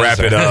up, guys. Wrap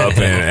it up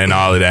and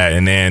all of that.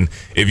 And then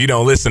if you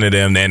don't listen to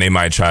them, then they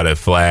might try to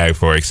flag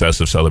for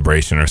excessive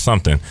celebration or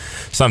something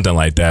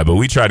like that. But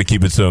we try to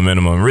keep it to a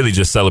minimum, really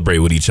just celebrate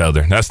with each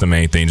other. That's the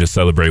main thing, just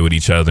celebrate with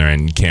each other,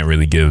 and you can't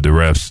really give the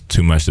refs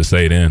too much to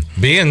say then.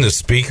 Being the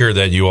speaker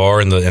that you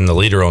are and the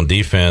leader on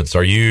defense,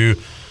 are you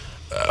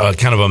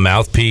kind of a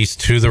mouthpiece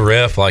to the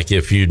ref, like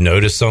if you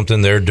notice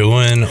something they're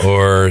doing,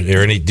 or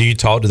do you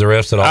talk to the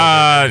refs at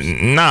all?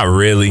 Not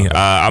really.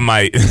 I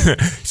might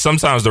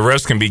sometimes the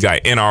refs can be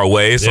in our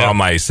way, so I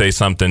might say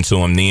something to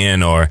them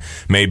then, or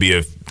maybe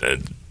if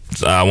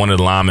one of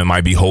the linemen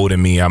might be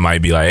holding me, I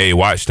might be like, hey,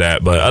 watch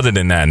that. But other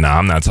than that,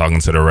 I'm not talking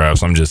to the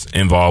refs. I'm just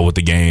involved with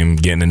the game,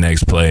 getting the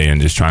next play,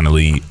 and just trying to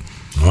lead.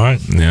 All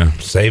right, yeah.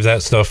 Save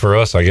that stuff for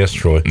us, I guess,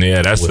 Troy.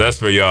 Yeah, that's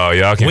for y'all.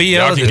 Y'all can. We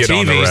yell y'all at can the get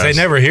on the TVs; refs. they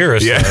never hear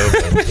us. Yeah.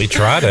 Though, we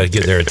try to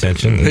get their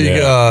attention. Who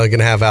you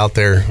gonna have out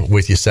there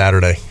with you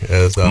Saturday?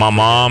 My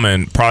mom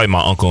and probably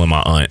my uncle and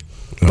my aunt,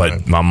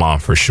 but my mom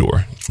for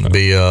sure.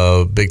 Be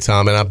big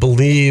time, and I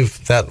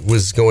believe that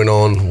was going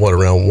on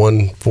around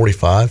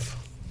 1:45.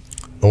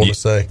 I want to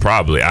say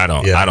probably. I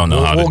don't know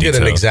how to. We'll get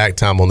an exact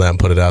time on that and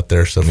put it out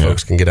there so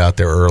folks can get out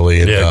there early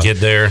and get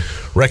there.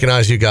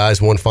 Recognize you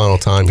guys one final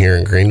time here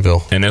in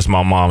Greenville. And it's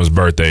my mom's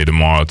birthday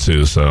tomorrow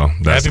too, so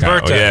that's happy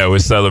birthday! Yeah, we're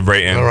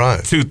celebrating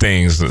two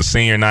things: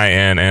 senior night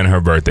and her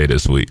birthday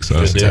this week. So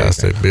that's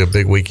fantastic. Be a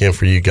big weekend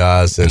for you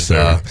guys,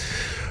 and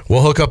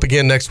we'll hook up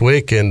again next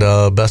week. And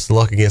best of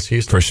luck against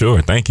Houston for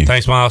sure. Thank you.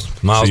 Thanks,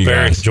 Miles. Miles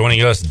Berry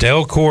joining us.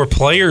 Delcor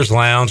Players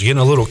Lounge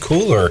getting a little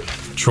cooler.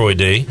 Troy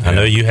D. I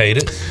know you hate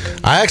it.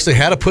 I actually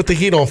had to put the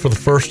heat on for the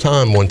first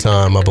time one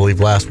time, I believe,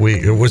 last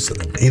week. It was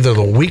either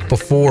the week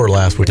before or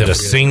last week. Did a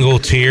single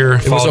tear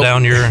fall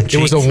down your cheeks?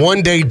 It was a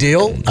one-day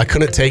deal. I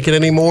couldn't take it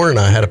anymore, and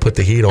I had to put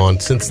the heat on.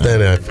 Since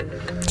then,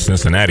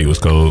 Cincinnati was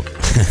cold.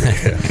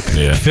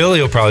 Yeah.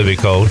 Philly will probably be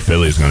cold.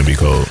 Philly's going to be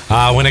cold.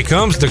 When it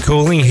comes to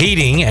cooling,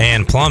 heating,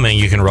 and plumbing,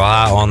 you can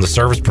rely on the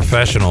service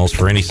professionals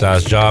for any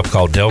size job.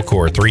 Call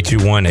Delcor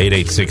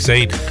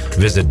 321-8868.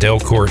 Visit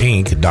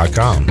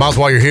DelcorInc.com. Miles,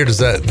 while you're here, does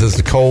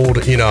the cold,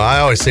 I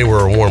always say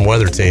we're a warm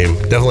weather team.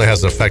 Definitely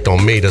has an effect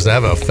on me. Does it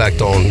have an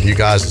effect on you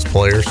guys as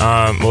players?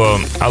 Well,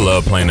 I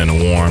love playing in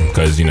the warm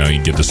because, you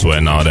get the sweat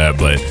and all that,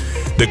 but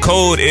the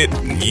cold,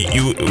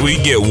 we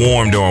get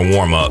warm during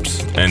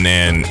warm-ups, and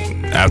then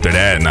after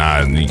that,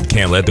 you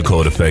can't let the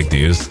cold affect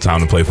you. It's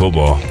time to play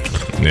football.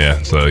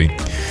 Yeah, so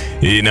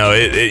you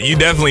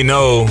definitely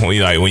know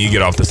when you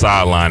get off the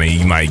sideline and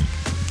you might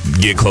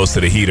get close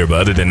to the heater,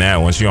 but other than that,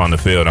 once you're on the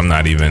field,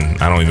 I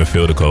don't even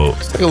feel the cold.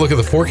 Let's take a look at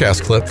the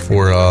forecast clip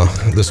for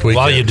this week.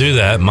 While you do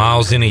that,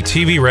 Miles, any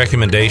TV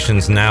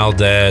recommendations now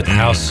that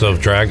House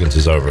of Dragons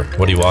is over?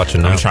 What are you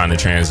watching now? I'm trying to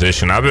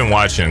transition. I've been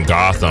watching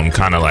Gotham,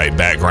 kind of like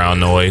background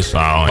noise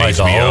on like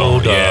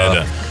HBO.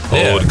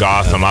 The old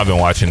Gotham. I've been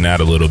watching that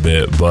a little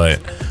bit,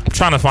 but I'm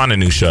trying to find a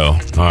new show.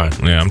 All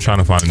right. Yeah, I'm trying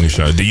to find a new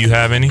show. Do you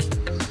have any?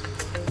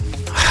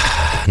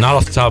 Not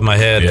off the top of my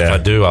head. Yeah. If I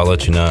do, I'll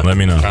let you know. Let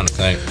me know. I'm trying to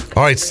think.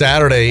 All right,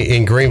 Saturday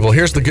in Greenville.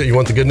 Here's the good. You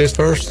want the good news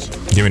first?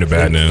 Give me the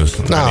bad news.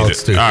 No,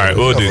 let's do. All right,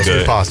 we'll do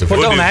good. Positive.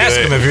 Well, don't ask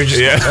him if you're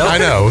just. Yeah. I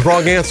know.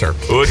 Wrong answer.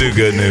 We'll do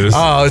good news.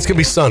 It's gonna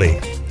be sunny.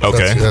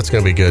 Okay, that's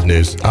gonna be good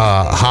news.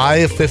 High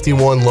of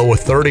 51, low of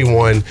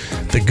 31.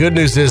 The good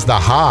news is the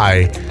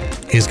high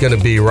is gonna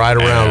be right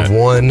around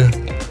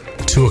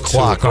 2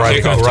 o'clock,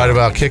 right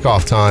about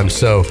kickoff time.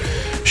 So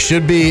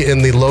should be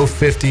in the low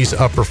 50s,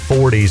 upper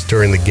 40s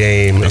during the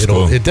game.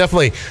 It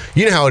definitely,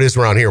 you know how it is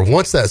around here.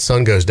 Once that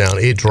sun goes down,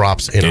 it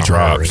drops in a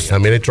hurry. I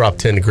mean, it dropped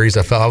 10 degrees.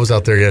 I was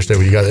out there yesterday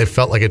with you guys. It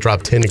felt like it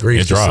dropped 10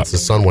 degrees since the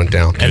sun went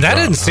down. And that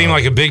didn't seem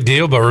like a big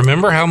deal, but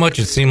remember how much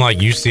it seemed like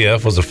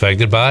UCF was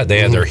affected by it? They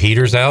had their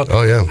heaters out.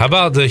 Oh, yeah. How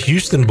about the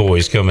Houston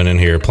boys coming in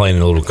here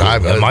playing a little cool?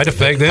 It might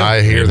affect them.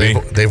 I hear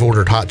they've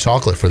ordered hot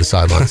chocolate for the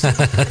sidelines.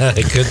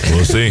 It could.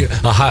 We'll see.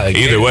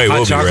 Either way,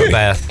 we'll be ready.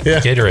 Bath.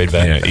 Yeah. Gatorade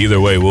bath. Yeah, either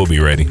way, we'll be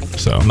ready.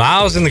 So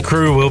Miles and the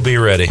crew will be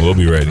ready. We'll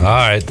be ready. All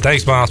right.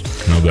 Thanks, Miles.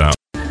 No doubt.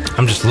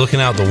 I'm just looking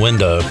out the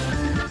window,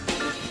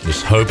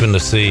 just hoping to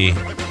see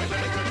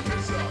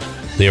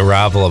the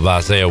arrival of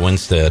Isaiah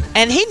Winstead.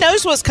 And he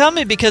knows what's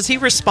coming because he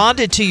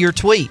responded to your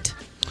tweet.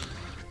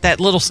 That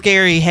little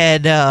scary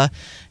had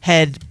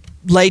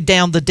laid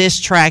down the diss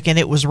track and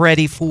it was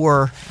ready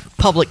for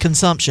public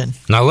consumption.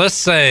 Now, let's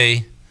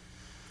say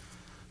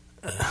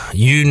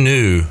you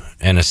knew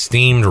an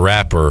esteemed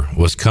rapper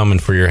was coming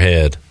for your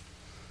head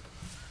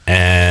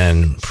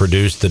and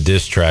produced a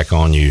diss track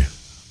on you.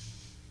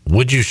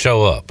 Would you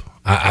show up?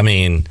 I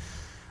mean,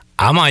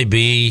 I might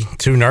be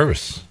too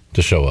nervous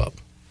to show up.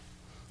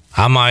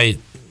 I might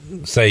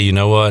say, you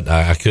know what,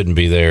 I couldn't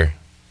be there.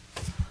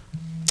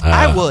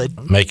 I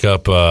would make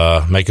up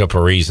a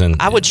reason.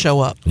 I would show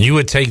up. You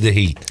would take the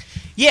heat.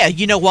 Yeah,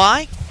 you know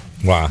why?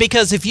 Why?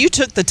 Because if you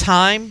took the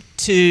time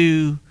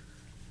and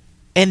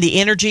the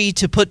energy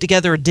to put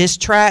together a diss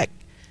track,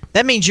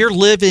 that means I'm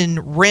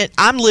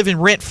living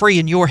rent free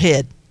in your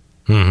head.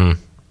 Mm-hmm.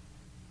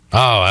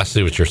 Oh, I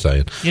see what you're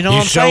saying. You know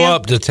what I'm show saying?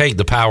 up to take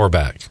the power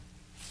back.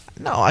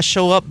 No, I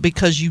show up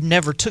because you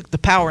never took the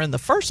power in the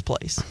first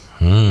place.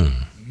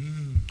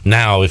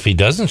 Now, if he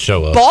doesn't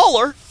show up,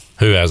 Baller.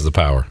 who has the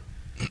power?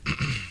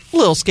 A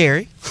little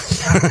scary.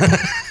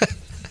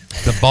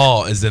 The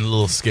ball is in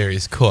Little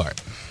Scary's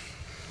court.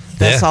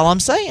 That's Yeah. all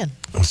I'm saying.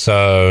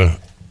 So,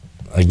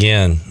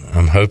 again,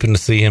 I'm hoping to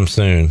see him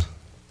soon.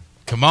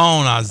 Come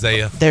on,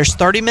 Isaiah. There's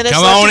 30 minutes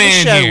Come left on in the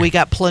in show. here. We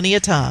got plenty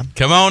of time.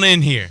 Come on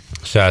in here.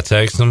 Should I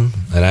text him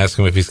and ask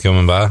him if he's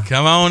coming by?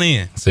 Come on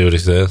in. See what he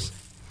says?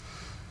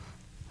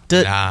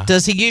 Nah.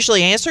 Does he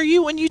usually answer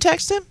you when you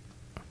text him?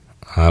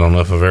 I don't know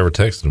if I've ever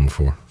texted him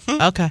before.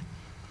 Okay.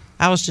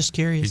 I was just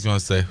He's curious. going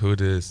to say, who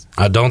this?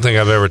 I don't think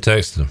I've ever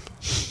texted him.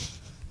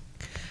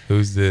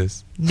 Who's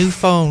this? New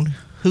phone.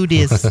 Who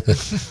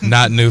dis?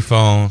 Not new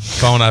phone.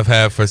 Phone I've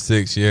had for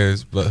 6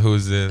 years, but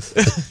who's this?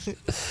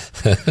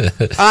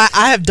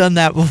 I have done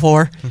that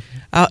before.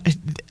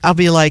 I'll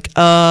be like,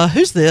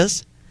 who's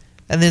this?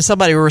 And then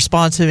somebody will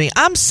respond to me,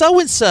 I'm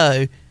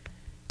so-and-so.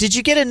 Did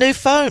you get a new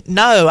phone?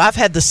 No, I've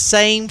had the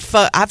same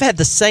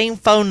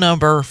phone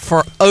number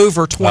for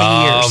over 20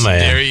 years. Oh, man.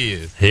 There he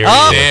is. Here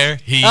Oh. he is. There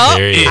he Oh,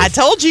 There he is. I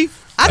told you.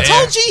 I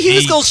told you he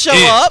was going to show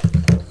is. up.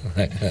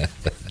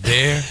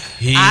 There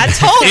he I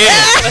told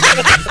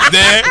you.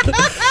 There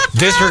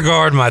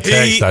Disregard my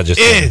text he I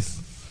just sent.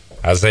 is.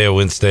 Isaiah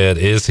Winstead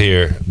is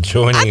here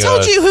joining us. I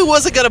told you who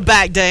wasn't going to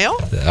back down. All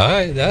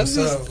right.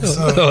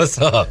 What's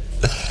up?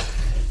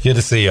 Good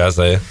to see you,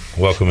 Isaiah.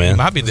 Welcome in.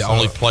 Might be the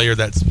only player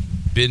that's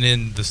been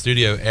in the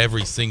studio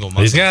every single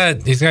month.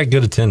 He's got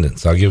good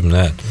attendance. I'll give him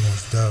that.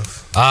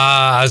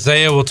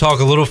 Isaiah, we'll talk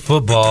a little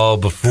football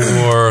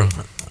before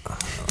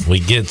we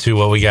get to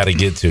what we got to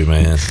get to,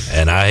 man.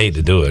 And I hate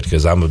to do it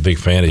because I'm a big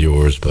fan of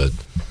yours, but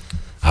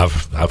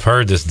I've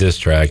heard this diss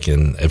track,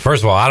 and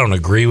first of all, I don't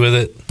agree with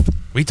it.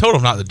 We told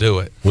him not to do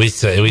it. We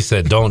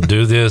said don't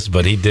do this,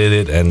 but he did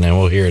it, and then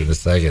we'll hear it in a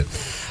second.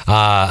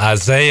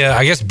 Isaiah,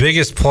 I guess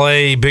biggest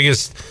thing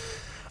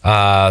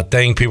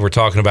people were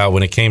talking about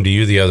when it came to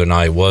you the other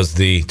night was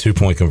the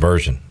 2-point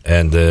conversion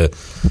and the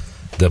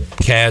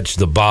catch,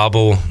 the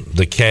bobble,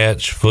 the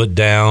catch, foot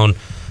down.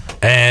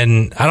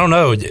 And I don't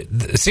know,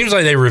 it seems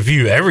like they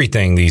review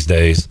everything these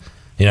days.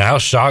 You know, how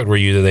shocked were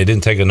you that they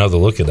didn't take another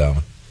look at that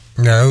one?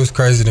 Yeah, it was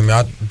crazy to me.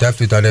 I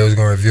definitely thought they was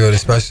going to review it,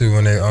 especially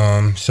when they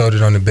showed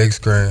it on the big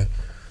screen.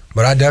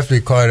 But I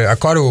definitely caught it. I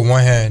caught it with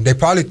one hand. They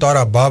probably thought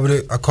I bobbled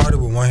it. I caught it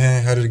with one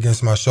hand, had it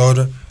against my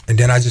shoulder, and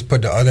then I just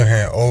put the other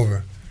hand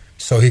over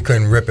so he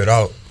couldn't rip it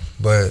out.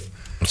 But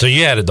So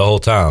you had it the whole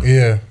time?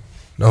 yeah,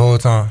 the whole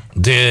time.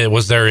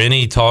 Was there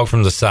any talk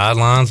from the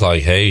sidelines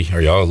like, hey,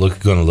 are y'all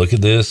going to look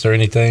at this or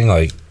anything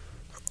like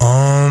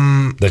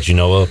that you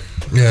know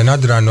of? Yeah,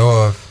 not that I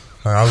know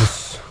of. Like, I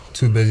was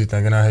too busy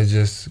thinking I had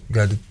just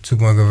got the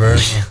 2-point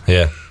conversion.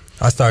 Yeah.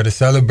 I started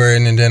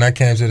celebrating, and then I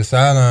came to the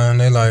sideline.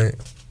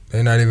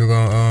 They're not even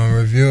going to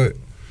review it.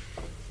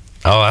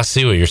 Oh, I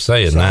see what you're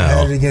saying So I now.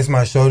 had it against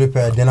my shoulder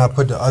pad, then I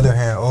put the other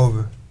hand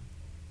over.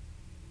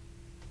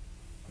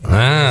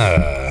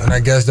 And I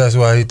guess that's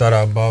why he thought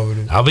I bobbled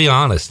it. I'll be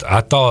honest.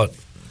 I thought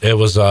it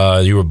was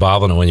you were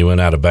bobbling it when you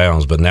went out of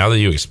bounds, but now that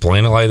you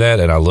explain it like that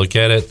and I look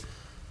at it,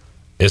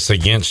 it's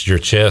against your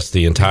chest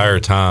the entire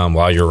time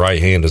while your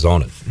right hand is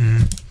on it.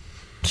 Mm-hmm.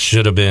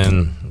 Should have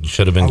been I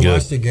good.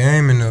 watched the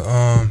game, and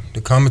the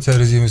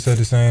commentators even said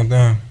the same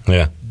thing.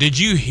 Yeah. Did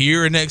you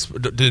hear did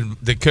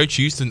the Coach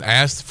Houston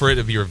ask for it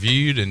to be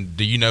reviewed, and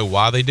do you know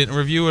why they didn't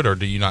review it, or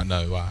do you not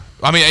know why?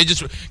 I mean, it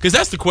just because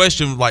that's the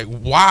question. Like,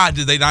 why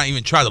did they not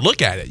even try to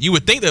look at it? You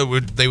would think they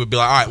would be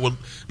like, all right, well,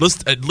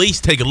 let's at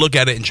least take a look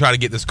at it and try to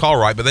get this call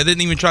right, but they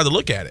didn't even try to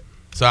look at it.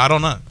 So I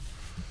don't know.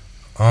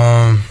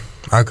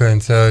 I couldn't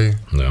tell you.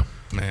 No.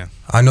 Man,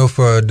 I know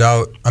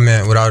without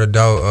a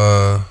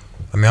doubt.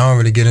 I don't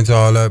really get into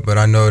all that, but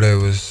I know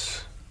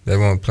they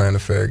weren't playing a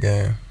fair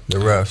game. The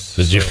refs.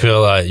 Did you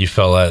feel like you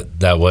felt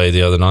that way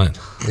the other night?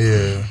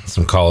 Yeah.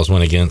 Some calls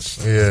went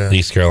against Yeah.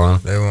 East Carolina.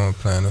 They weren't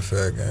playing a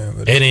fair game.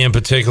 But Any in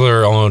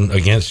particular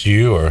against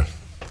you, or?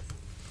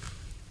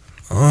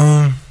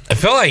 I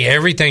felt like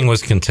everything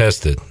was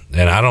contested,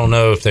 and I don't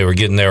know if they were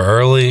getting there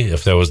early,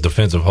 if there was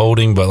defensive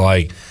holding, but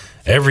like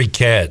every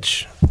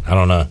catch, I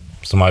don't know,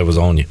 somebody was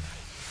on you.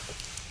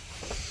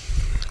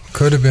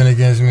 could have been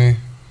against me.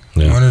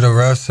 Yeah. One of the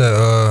refs said,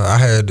 I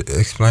had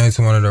explained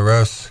to one of the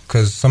refs,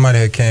 because somebody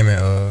had came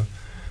and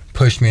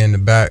pushed me in the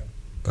back,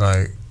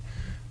 like,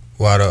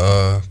 while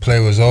the play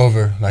was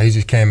over. Like, he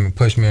just came and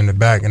pushed me in the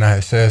back, and I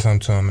had said something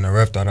to him, and the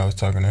ref thought I was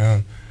talking to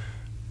him.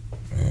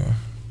 Yeah.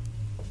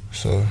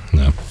 So,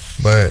 No.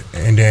 but,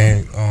 and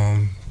then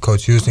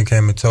Coach Houston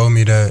came and told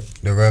me that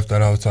the ref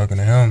thought I was talking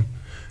to him,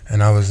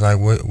 and I was like,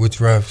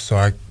 which ref? So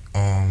I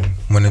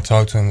went and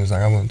talked to him. Was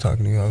like, I wasn't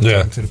talking to you. I was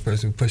talking to the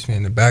person who pushed me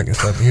in the back and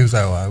stuff. And he was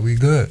like, well, we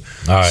good.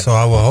 All right. So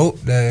I would hope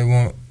that it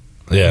won't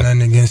Yeah.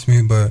 nothing against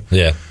me, but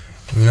Yeah.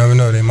 You never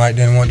know. They might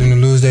didn't want them to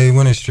lose their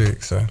winning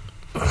streak. So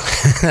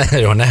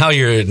well, now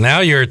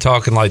you're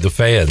talking like the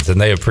fans, and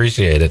they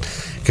appreciate it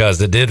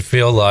because it did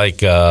feel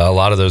like a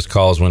lot of those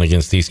calls went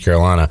against East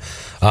Carolina.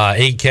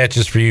 8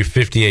 catches for you,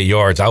 58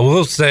 yards. I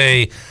will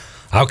say,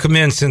 I'll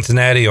commend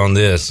Cincinnati on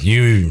this.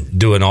 You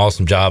do an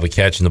awesome job of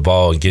catching the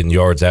ball and getting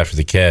yards after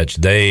the catch.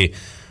 They,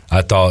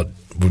 I thought,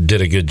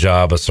 did a good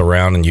job of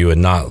surrounding you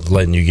and not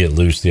letting you get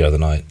loose the other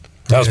night.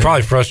 That was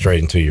probably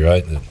frustrating to you,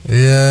 right?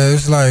 Yeah,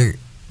 it's like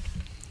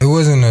it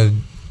wasn't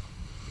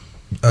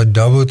a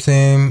double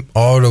team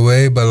all the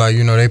way, but like,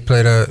 you know,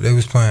 they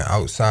was playing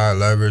outside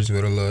leverage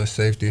with a little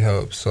safety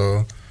help,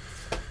 so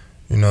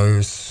you know, it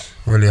was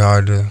really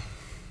hard to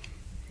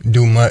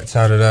do much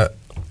out of that.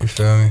 You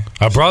feel me?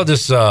 I brought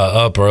this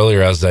up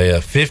earlier as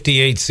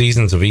 58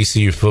 seasons of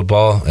ECU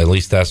football. At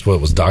least that's what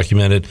was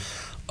documented.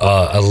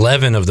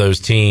 11 of those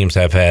teams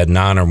have had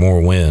 9 or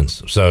more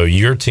wins. So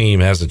your team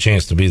has a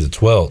chance to be the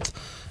 12th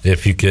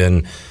if you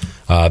can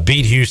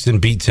beat Houston,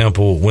 beat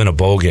Temple, win a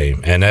bowl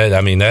game. And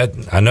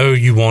I know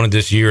you wanted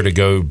this year to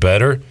go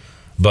better,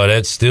 but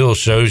it still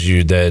shows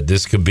you that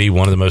this could be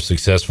one of the most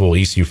successful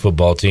ECU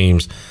football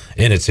teams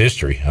in its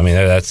history. I mean,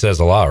 that says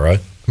a lot, right?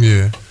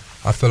 Yeah,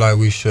 I feel like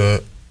we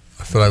should.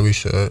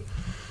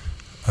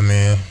 I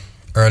mean,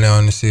 early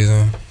on in the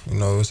season, you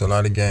know, it was a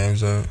lot of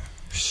games that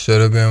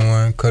should have been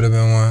won, could have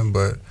been won,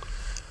 but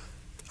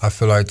I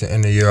feel like to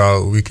end the year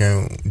out, we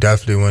can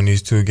definitely win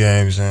these 2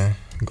 games and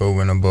go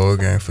win a bowl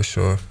game for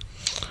sure.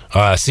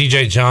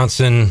 C.J.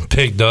 Johnson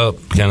picked up,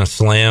 kind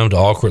of landed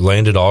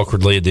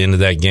awkwardly at the end of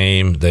that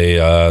game.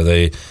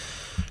 They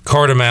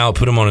carted him out,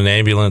 put him on an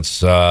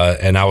ambulance,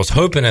 and I was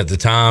hoping at the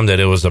time that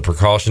it was a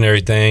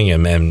precautionary thing,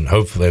 and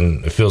hopefully,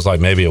 and it feels like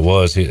maybe it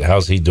was.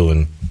 How's he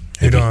doing?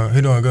 He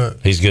doing good.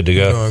 He's good to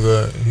go. He doing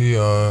good. He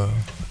I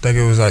think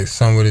it was like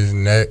something with his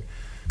neck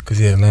because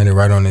he had landed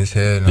right on his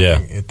head. And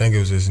I think it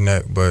was his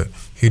neck, but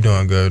he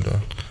doing good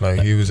though.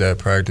 Like he was at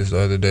practice the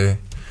other day,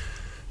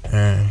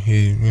 and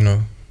he, you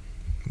know,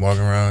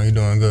 walking around. He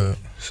doing good.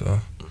 So.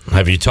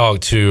 Have you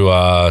talked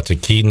to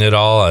Keaton at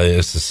all?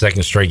 It's the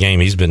second straight game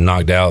he's been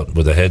knocked out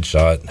with a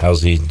headshot.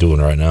 How's he doing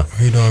right now?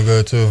 He doing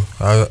good too.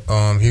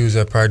 He was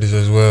at practice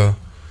as well.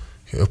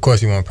 Of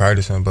course, he wasn't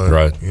practicing, but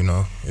right. You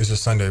know, it's a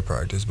Sunday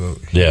practice. But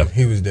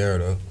he was there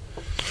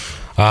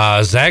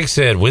though. Zach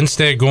said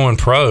Winstead going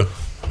pro.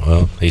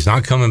 Well, he's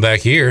not coming back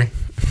here,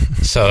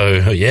 so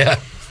yeah.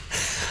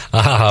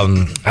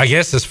 I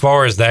guess as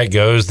far as that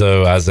goes,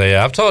 though,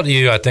 Isaiah, I've talked to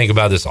you, I think,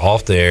 about this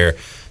off the air.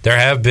 There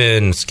have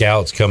been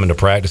scouts coming to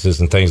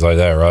practices and things like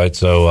that, right?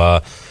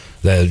 So,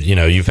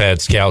 you've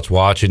had scouts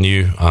watching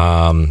you.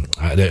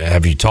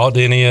 Have you talked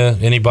to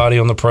anybody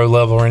on the pro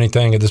level or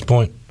anything at this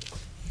point?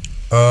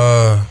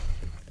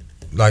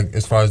 Like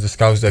as far as the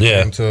scouts that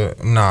came to,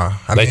 nah.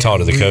 They talk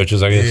to the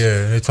coaches, I guess.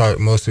 Yeah, they talk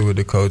mostly with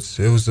the coaches.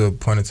 It was a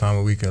point in time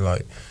where we can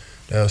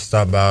they'll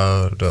stop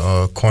by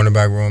the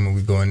cornerback room and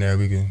we go in there.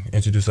 We can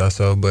introduce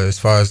ourselves. But as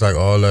far as like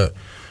all that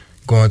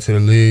going to the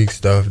league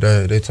stuff,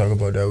 that they talk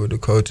about that with the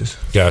coaches.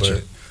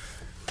 Gotcha.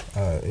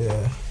 But,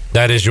 yeah.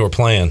 That is your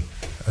plan.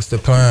 That's the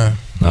plan.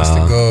 That's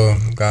the goal.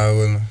 God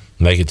willing.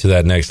 Make it to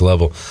that next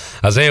level.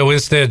 Isaiah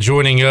Winstead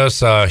joining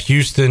us.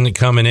 Houston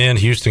coming in.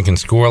 Houston can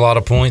score a lot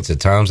of points. At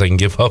times they can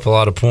give up a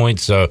lot of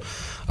points. So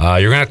you're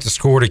going to have to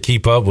score to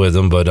keep up with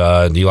them.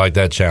 But do you like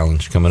that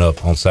challenge coming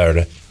up on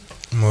Saturday?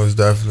 Most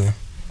definitely.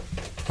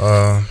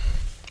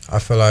 I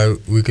feel like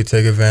we could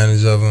take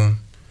advantage of them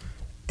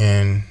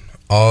in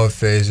all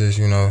phases,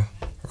 you know,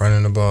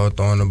 running the ball,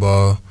 throwing the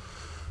ball.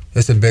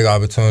 It's a big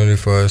opportunity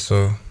for us.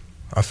 So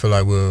I feel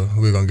like we're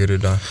going to get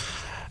it done.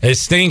 It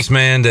stinks,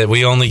 man, that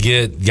we only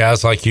get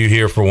guys like you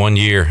here for 1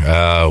 year.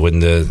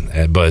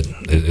 But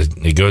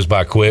it goes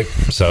by quick.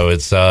 So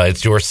it's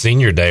your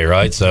senior day,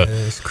 right? So yeah,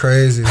 it's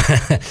crazy.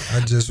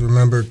 I just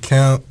remember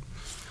camp.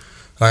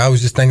 Like I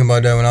was just thinking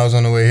about that when I was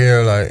on the way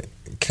here. Like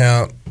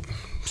camp,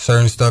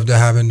 certain stuff that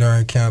happened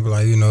during camp,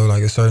 like you know,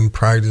 like a certain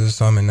practice or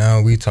something.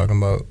 Now we talking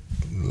about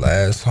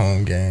last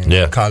home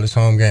game, college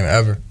home game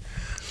ever.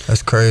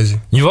 That's crazy.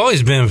 You've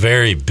always been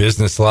very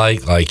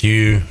businesslike. Like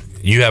you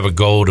have a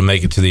goal to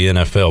make it to the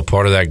NFL.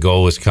 Part of that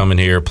goal is coming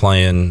here,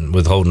 playing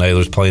with Holton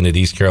Ahlers, playing at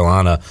East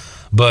Carolina.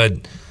 But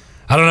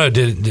I don't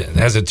know,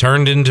 has it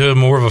turned into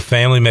more of a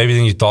family maybe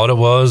than you thought it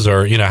was?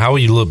 Or, you know, how will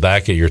you look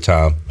back at your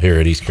time here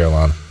at East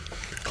Carolina?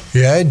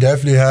 Yeah, it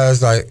definitely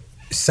has. Like,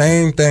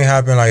 same thing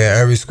happened like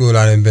at every school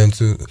I've been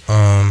to.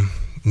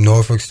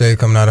 Norfolk State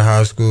coming out of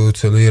high school,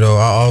 Toledo.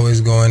 I always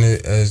go in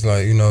it as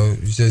like, you know,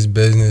 it's just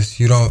business.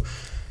 You don't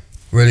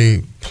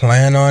really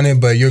plan on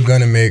it, but you're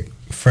going to make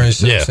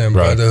friendships and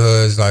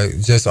brotherhoods, like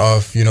just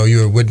off, you know,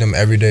 you're with them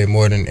every day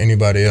more than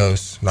anybody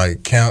else.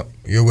 Like camp,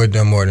 you're with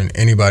them more than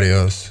anybody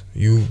else.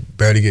 You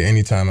barely get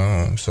any time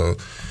at home. So,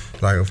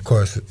 like, of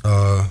course,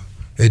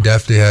 it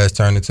definitely has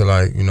turned into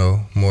like, you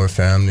know, more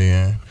family,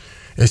 and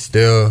it's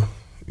still,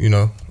 you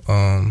know,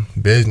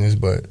 business,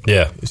 but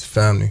it's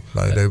family.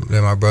 Like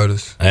they're my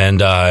brothers. And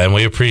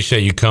we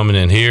appreciate you coming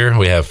in here.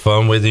 We have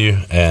fun with you.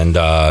 And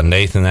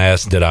Nathan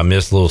asked, did I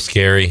miss a little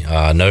scary?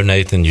 No,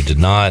 Nathan, you did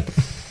not.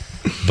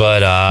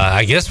 But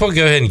I guess we'll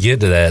go ahead and get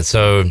to that.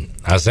 So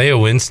Isaiah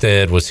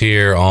Winstead was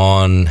here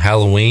on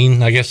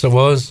Halloween, I guess it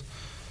was.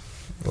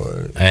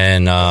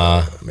 And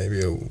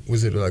maybe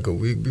was it like a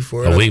week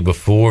before? A week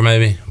before,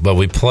 maybe. But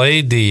we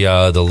played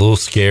the Little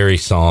Scary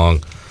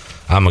song,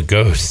 "I'm a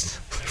Ghost,"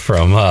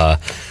 from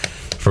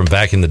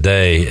back in the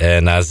day.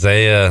 And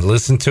Isaiah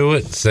listened to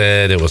it,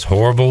 said it was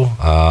horrible.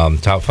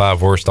 Top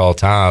 5 worst all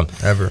time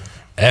ever.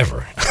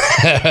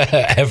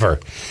 Ever.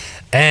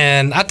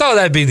 And I thought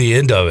that'd be the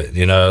end of it.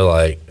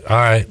 Like, all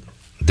right,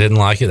 didn't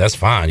like it. That's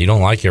fine. You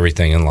don't like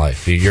everything in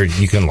life.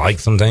 You can like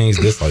some things,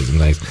 dislike some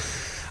things.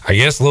 I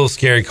guess Little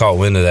Scary caught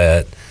wind of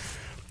that.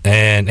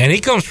 And he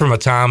comes from a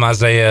time,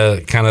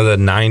 Isaiah, kind of the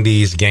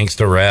 90s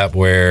gangster rap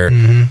where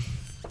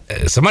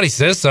somebody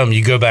says something,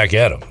 you go back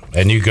at them.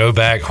 And you go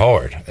back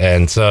hard.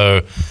 And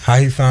so... How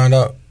he found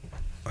out?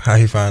 I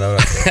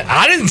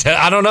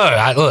don't know.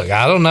 I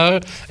don't know.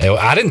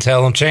 I didn't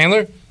tell him.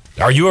 Chandler,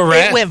 are you a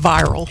rat? It went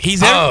viral.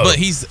 But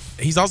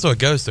he's also a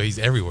ghost, so he's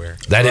everywhere.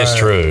 That is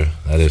true.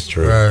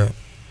 Right.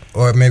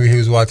 Or maybe he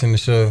was watching the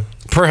show.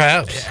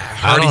 Perhaps. I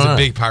heard he's a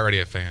big Pirate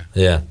Radio fan.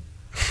 Yeah.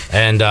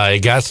 And he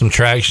got some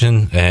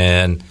traction,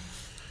 and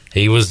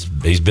he's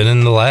been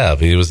in the lab.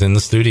 He was in the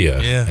studio.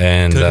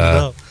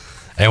 Yeah.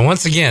 And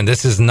once again,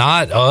 this is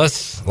not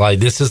us. Like,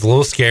 this is a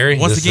little scary.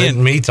 Once this again,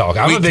 isn't me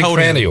talking. I'm a big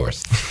fan of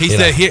yours. He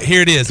said,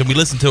 "Here it is," and we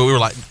listened to it. We were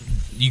like,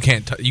 "You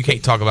can't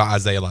talk about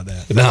Isaiah like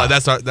that. No. Like,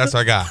 that's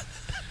our guy."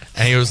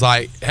 And he was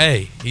like,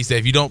 "Hey," he said,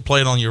 "if you don't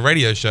play it on your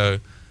radio show,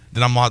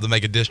 then I'm gonna have to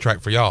make a diss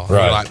track for y'all."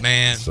 Right. We're like,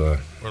 "Man,"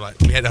 we're like,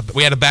 we had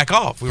to back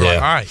off. We were like,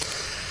 "All right."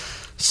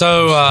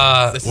 So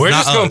we're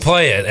just going to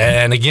play it.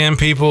 And again,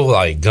 people,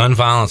 like, gun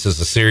violence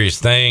is a serious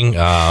thing.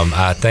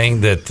 I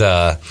think that,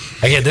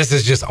 again, this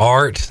is just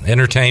art,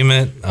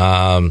 entertainment.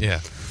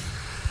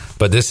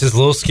 But this is a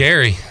little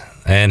scary.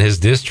 And his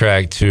diss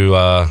track to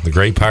the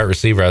great Pirate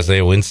receiver,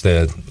 Isaiah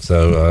Winstead.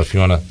 So if you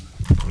want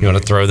to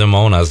throw them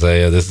on,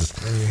 Isaiah, this is...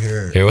 Let me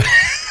hear it.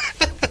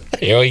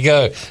 Here we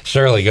go.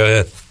 Shirley, go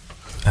ahead.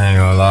 I ain't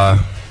gonna lie.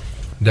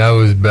 That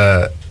was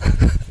bad.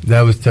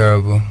 That was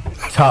terrible.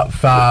 Top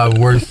 5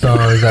 worst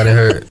songs I've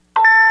heard.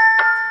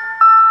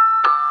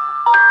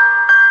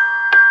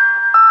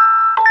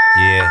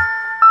 Yeah.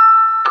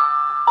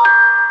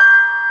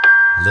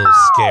 A little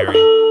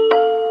scary.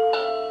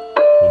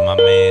 With my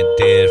man,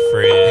 Dead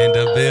Fred. In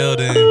the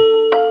building.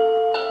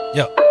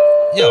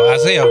 Yo,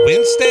 Isaiah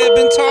Winstead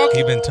been talking?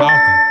 He been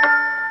talking.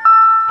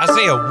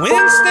 Isaiah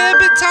Winstead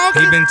been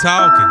talking? He been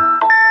talking.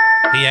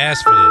 He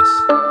asked for this.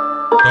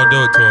 Don't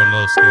do it to him,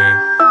 Little Scary.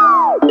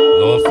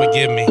 Lord,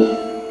 forgive me,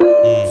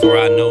 for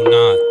I know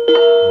not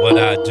what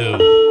I do.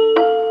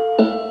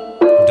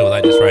 Do it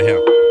like this right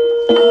here.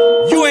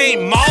 You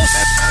ain't Moss.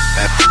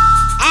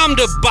 I'm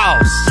the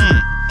boss.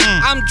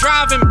 I'm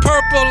driving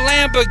purple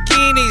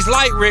Lamborghinis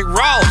like Rick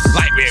Ross.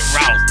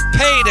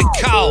 Pay the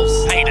cost.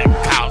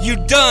 You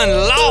done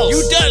lost.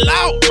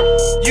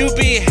 You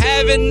be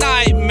having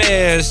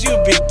nightmares. You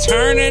be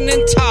turning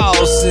and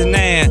tossing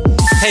and...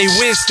 Hey,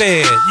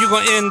 Winstead, you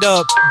gon' end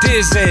up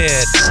dizzy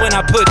when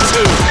I put 2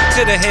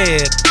 to the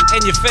head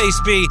and your face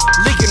be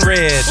leaking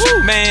red.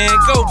 Ooh. Man,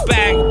 go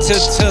back to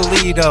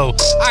Toledo.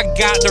 I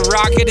got the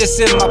rocket, it's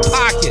in my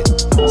pocket.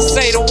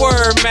 Say the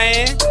word,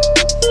 man.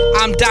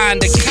 I'm dying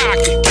to cock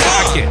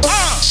it.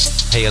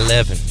 Hey,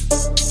 11,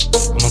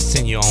 I'm gonna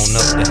send you on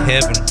up to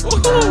heaven.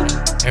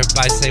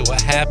 Everybody say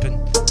what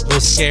happened. Little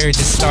Scary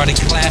just started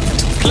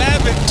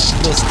clapping.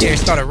 Little Scary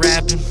started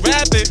rapping.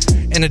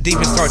 And the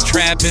deepest start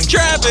trapping.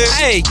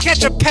 Hey,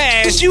 catch a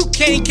pass. You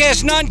can't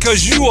catch none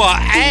cause you are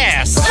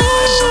ass.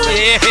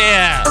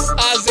 Yeah.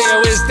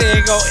 Isaiah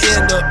Winstead gon'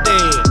 end up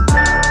dead.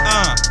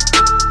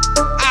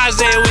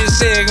 Isaiah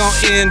Winstead gon'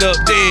 end up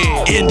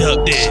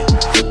dead.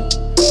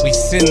 We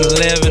send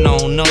 11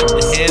 on up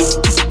to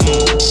heaven.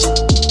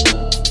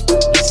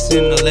 We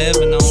send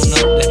 11 on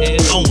up to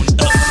heaven.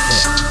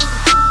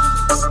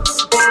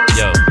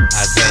 Yo,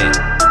 Isaiah.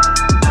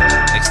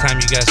 Next time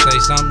you gotta say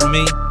something to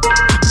me,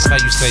 how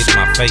you say it to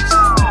my face.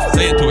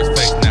 Say it to his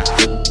face now.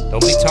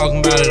 Don't be talking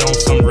about it on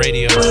some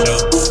radio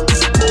show.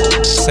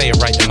 Say it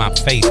right to my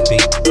face, B.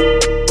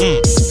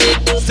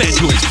 Say it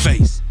to his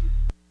face.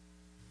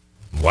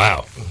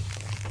 Wow.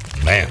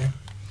 Man.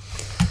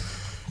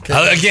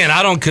 Again,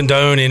 I don't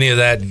condone any of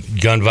that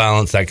gun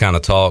violence, that kind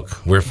of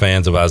talk. We're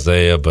fans of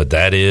Isaiah, but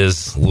that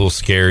is Little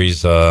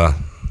Scary's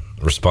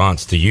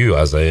response to you,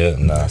 Isaiah.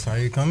 And, that's how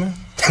you coming?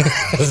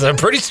 They're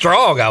pretty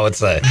strong, I would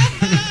say.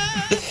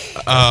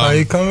 How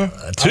you coming?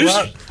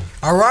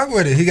 I rock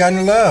with it. He got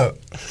in the lab.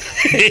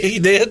 He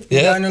did? He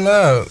got in the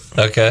lab.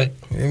 Okay.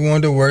 He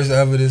won the worst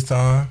ever this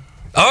time.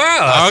 All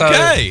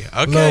right. Okay.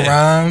 Little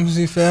rhymes,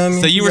 you feel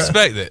me? So you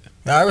respect it?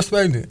 I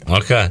respect it.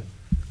 Okay.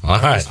 All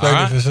right.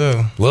 Respect it for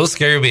sure. Little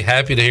Scary will be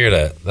happy to hear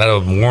that.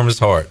 That'll warm his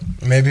heart.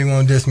 Maybe he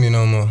won't diss me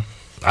no more.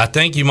 I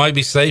think you might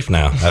be safe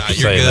now after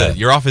you're saying good. that.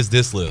 You're off his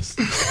diss list.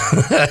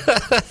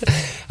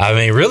 I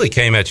mean, really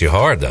came at you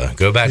hard, though.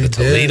 Go back to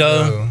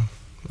Toledo.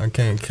 I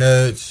can't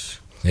catch.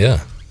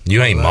 Yeah.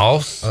 You ain't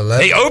Moss.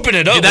 11. Hey, open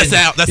it up. Yeah, that's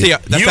how he you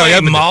opened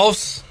ain't it.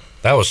 Moss.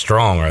 That was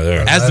strong right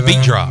there. As the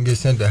beat dropped. Get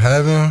sent to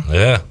heaven.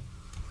 Yeah.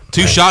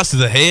 2 shots to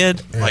the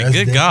head. Yeah, Like, that's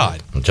good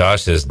different. God.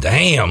 Josh says,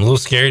 "Damn, a little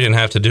scary. Didn't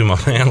have to do my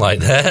man like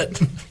that."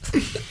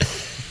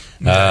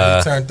 He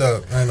turned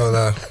up. I ain't gonna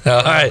lie.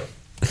 All right.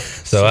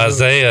 So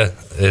Isaiah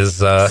is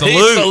salute.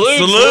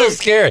 Salute.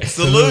 Scary.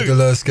 Salute. A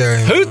little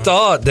scary. Who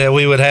thought that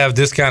we would have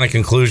this kind of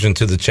conclusion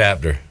to the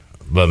chapter?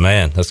 But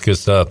man, that's good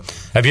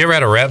stuff. Have you ever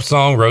had a rap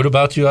song wrote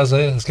about you,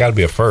 Isaiah? It's got to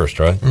be a first,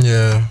 right?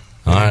 Yeah.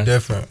 All right.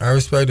 Different. I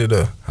respect it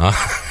though. All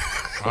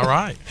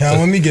right. Hell,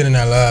 when me get in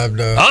that lab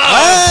though.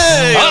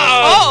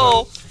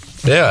 Oh,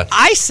 Yeah.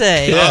 I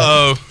say,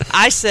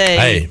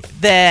 Hey.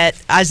 that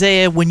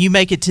Isaiah, when you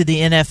make it to the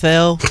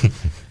NFL,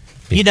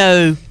 you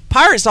know,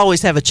 Pirates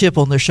always have a chip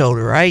on their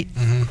shoulder, right?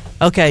 Mm-hmm.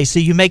 Okay, so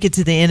you make it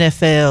to the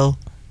NFL,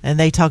 and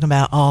they talking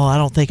about, oh, I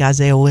don't think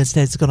Isaiah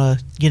Winstead's gonna,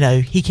 you know,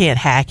 he can't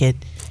hack it.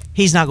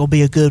 He's not gonna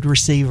be a good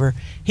receiver.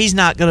 He's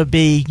not gonna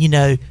be, you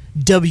know,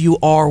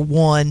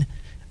 WR1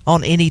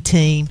 on any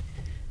team.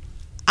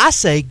 I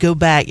say go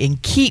back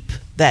and keep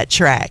that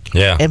track,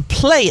 Yeah. and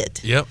play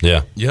it Yep.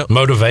 Yeah. Yep.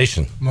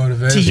 Motivation. to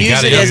Motivation. use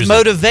gotta it as use it.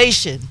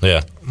 motivation.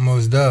 Yeah.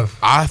 Most def.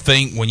 I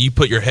think when you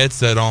put your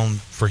headset on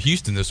for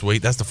Houston this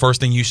week, that's the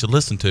first thing you should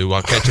listen to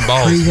while catching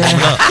balls. Warming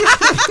up.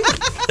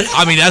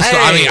 I mean,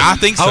 I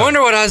think so. I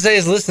wonder what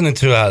Isaiah's listening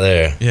to out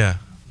there. Yeah.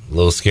 A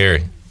little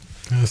scary.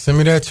 Send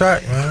me that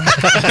track, man.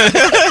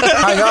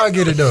 How y'all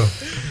get it though?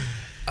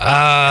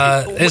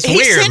 It's He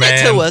weird, sent it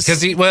man. to us.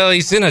 Because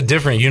he's in a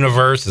different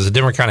universe. It's a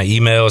different kind of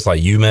email. It's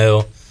like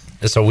U-mail.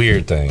 It's a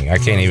weird thing. I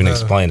can't even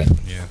explain it.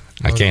 Yeah.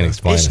 I can't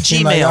explain It's it.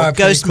 Seem like y'all Gmail, pretty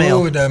ghost cool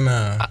mail. with that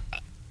man.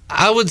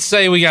 I would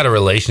say we got a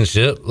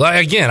relationship.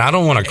 Like again, I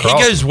don't want to He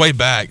cross. goes way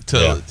back to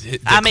Yeah. the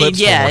I mean, Clips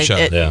yeah, Homework show.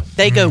 Yeah.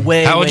 they go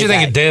way. How would way you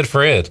think back. of Dead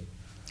Fred?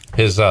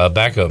 His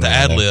backup. The man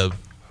ad there. lib.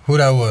 Who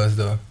that was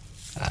though?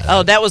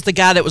 Oh, that was the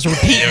guy that was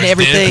repeating was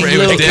everything. Dead- it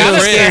was Little Dead Little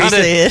Fred.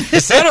 Scary said.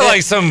 It sounded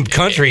like some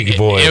country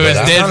boy. It was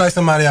but I- Dead- Sound like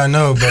somebody I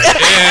know, but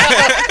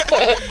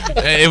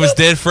It was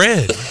Dead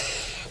Fred.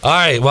 All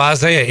right, well,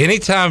 Isaiah,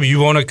 anytime you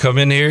want to come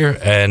in here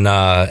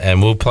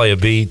and we'll play a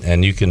beat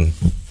and you can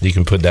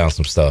put down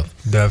some stuff.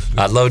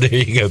 definitely. I'd love to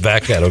hear you go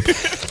back at him.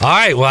 All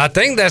right, well, I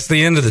think that's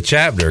the end of the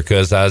chapter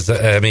because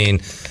I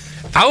mean,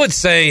 I would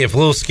say if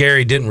Lil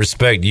Scary didn't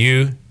respect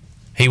you,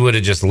 he would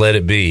have just let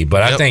it be.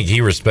 But I Yep. think he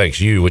respects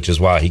you, which is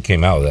why he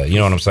came out with that. You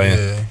know what I'm saying?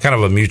 Yeah. Kind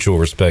of a mutual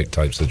respect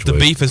type The situation.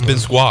 beef has been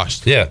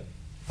squashed. Yeah.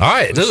 All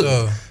right, look,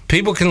 sure.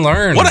 people can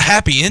learn. What a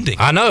happy ending.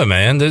 I know,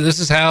 man. This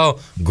is how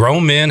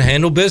grown men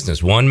handle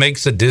business. One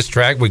makes a diss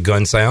track with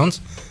gun sounds,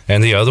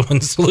 and the other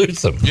one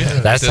salutes them. Yeah,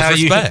 that's how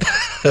you. disrespect.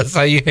 That's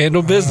how you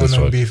handle I business. don't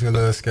know, With. beef a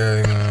little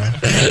scary, man.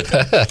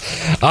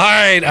 All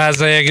right,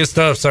 Isaiah, good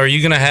stuff. So, are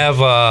you going to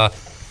have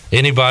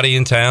anybody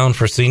in town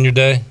for Senior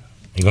Day?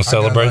 You going to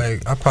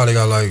celebrate? I probably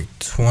got like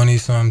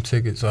 20-some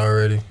tickets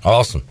already.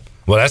 Awesome.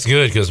 Well, that's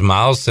good because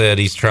Miles said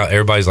he's trying.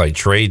 Everybody's like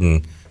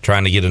trading,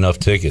 trying to get enough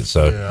tickets.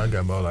 So, Yeah, I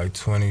got about like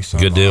 20-some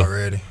Good deal.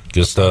 already.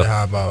 good stuff.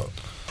 How about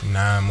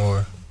 9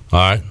 more? All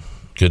right.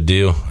 Good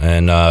deal.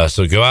 And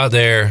so go out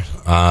there,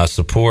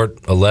 support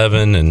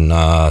 11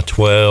 and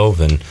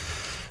 12 and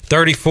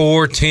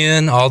 34,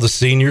 10, all the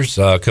seniors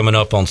coming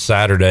up on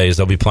Saturdays.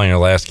 They'll be playing their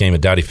last game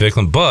at Dowdy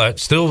Ficklin, but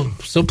still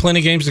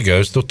plenty of games to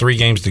go. Still 3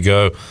 games to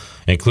go,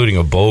 including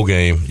a bowl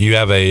game. You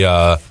have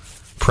a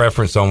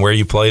preference on where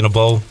you play in a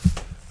bowl?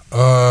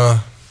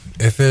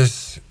 If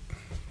it's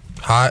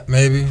hot,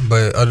 maybe,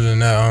 but other than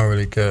that, I don't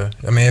really care.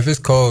 I mean, if it's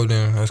cold,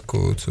 then that's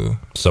cool too.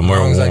 Somewhere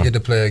as long as I warm. get to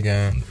play a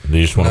game.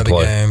 You just want to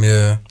Another play. game,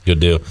 yeah. Good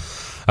deal.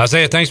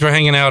 Isaiah, thanks for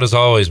hanging out as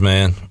always,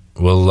 man.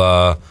 We'll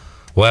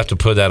have to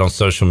put that on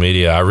social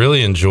media. I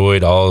really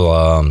enjoyed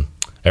all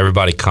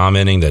everybody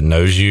commenting that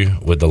knows you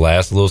with the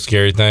last little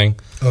scary thing.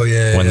 Oh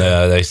yeah. When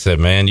yeah. they said,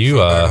 "Man, you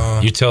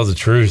tell the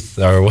truth,"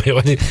 or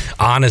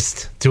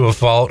honest to a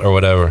fault, or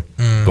whatever.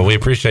 But we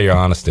appreciate your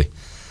honesty,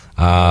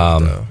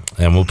 and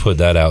we'll put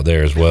that out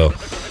there as well.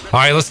 All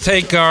right, let's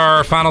take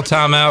our final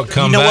timeout.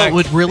 Come You know back.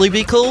 what would really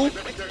be cool?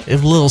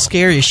 If Little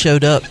Scary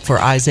showed up for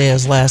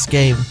Isaiah's last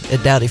game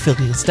at Dowdy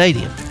Ficklin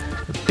Stadium.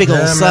 Big old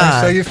Yeah, man,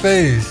 show sign. your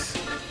face.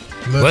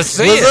 Look, Let's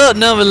see What's it. up,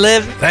 number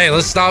 11? Hey,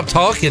 let's stop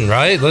talking,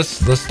 right? Let's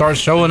start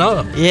showing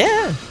up.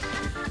 Yeah.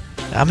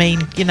 I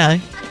mean, you know,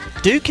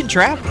 dude can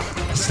travel.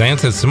 Stan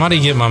said, somebody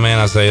get my man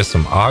Isaiah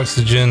some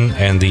oxygen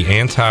and the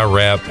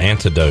anti-rap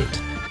antidote.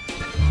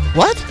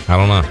 What? I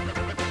don't know.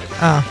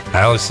 Oh.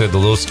 Alex said the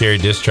Little Scary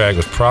diss track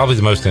was probably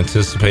the most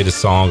anticipated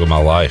song of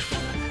my life.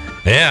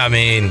 Yeah, I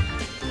mean,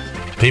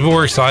 people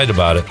were excited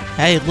about it.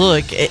 Hey,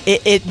 look,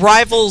 it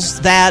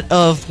rivals that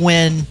of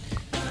when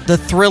the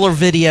Thriller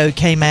video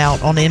came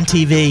out on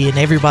MTV and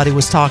everybody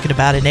was talking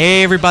about it and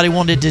everybody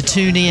wanted to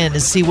tune in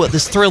and see what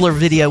this Thriller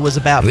video was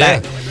about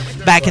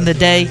back in the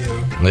day.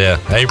 Yeah,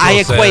 April I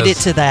equate it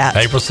says- to that.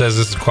 April says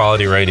this is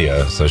quality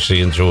radio, so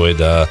she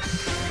enjoyed.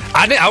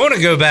 I want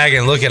to go back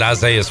and look at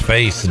Isaiah's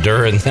face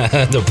during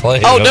the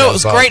play. Oh, of no, that it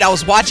was song. great. I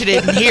was watching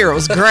it in here. It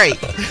was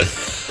great.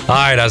 All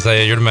right,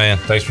 Isaiah, you're the man.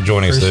 Thanks for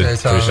joining us, dude.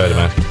 Appreciate y'all, Appreciate it,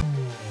 man.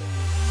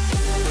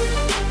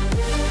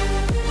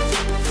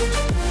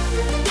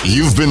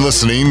 You've been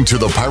listening to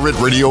the Pirate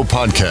Radio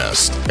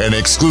Podcast, an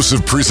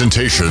exclusive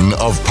presentation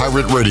of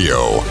Pirate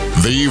Radio,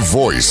 the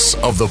voice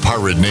of the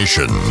Pirate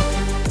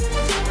Nation.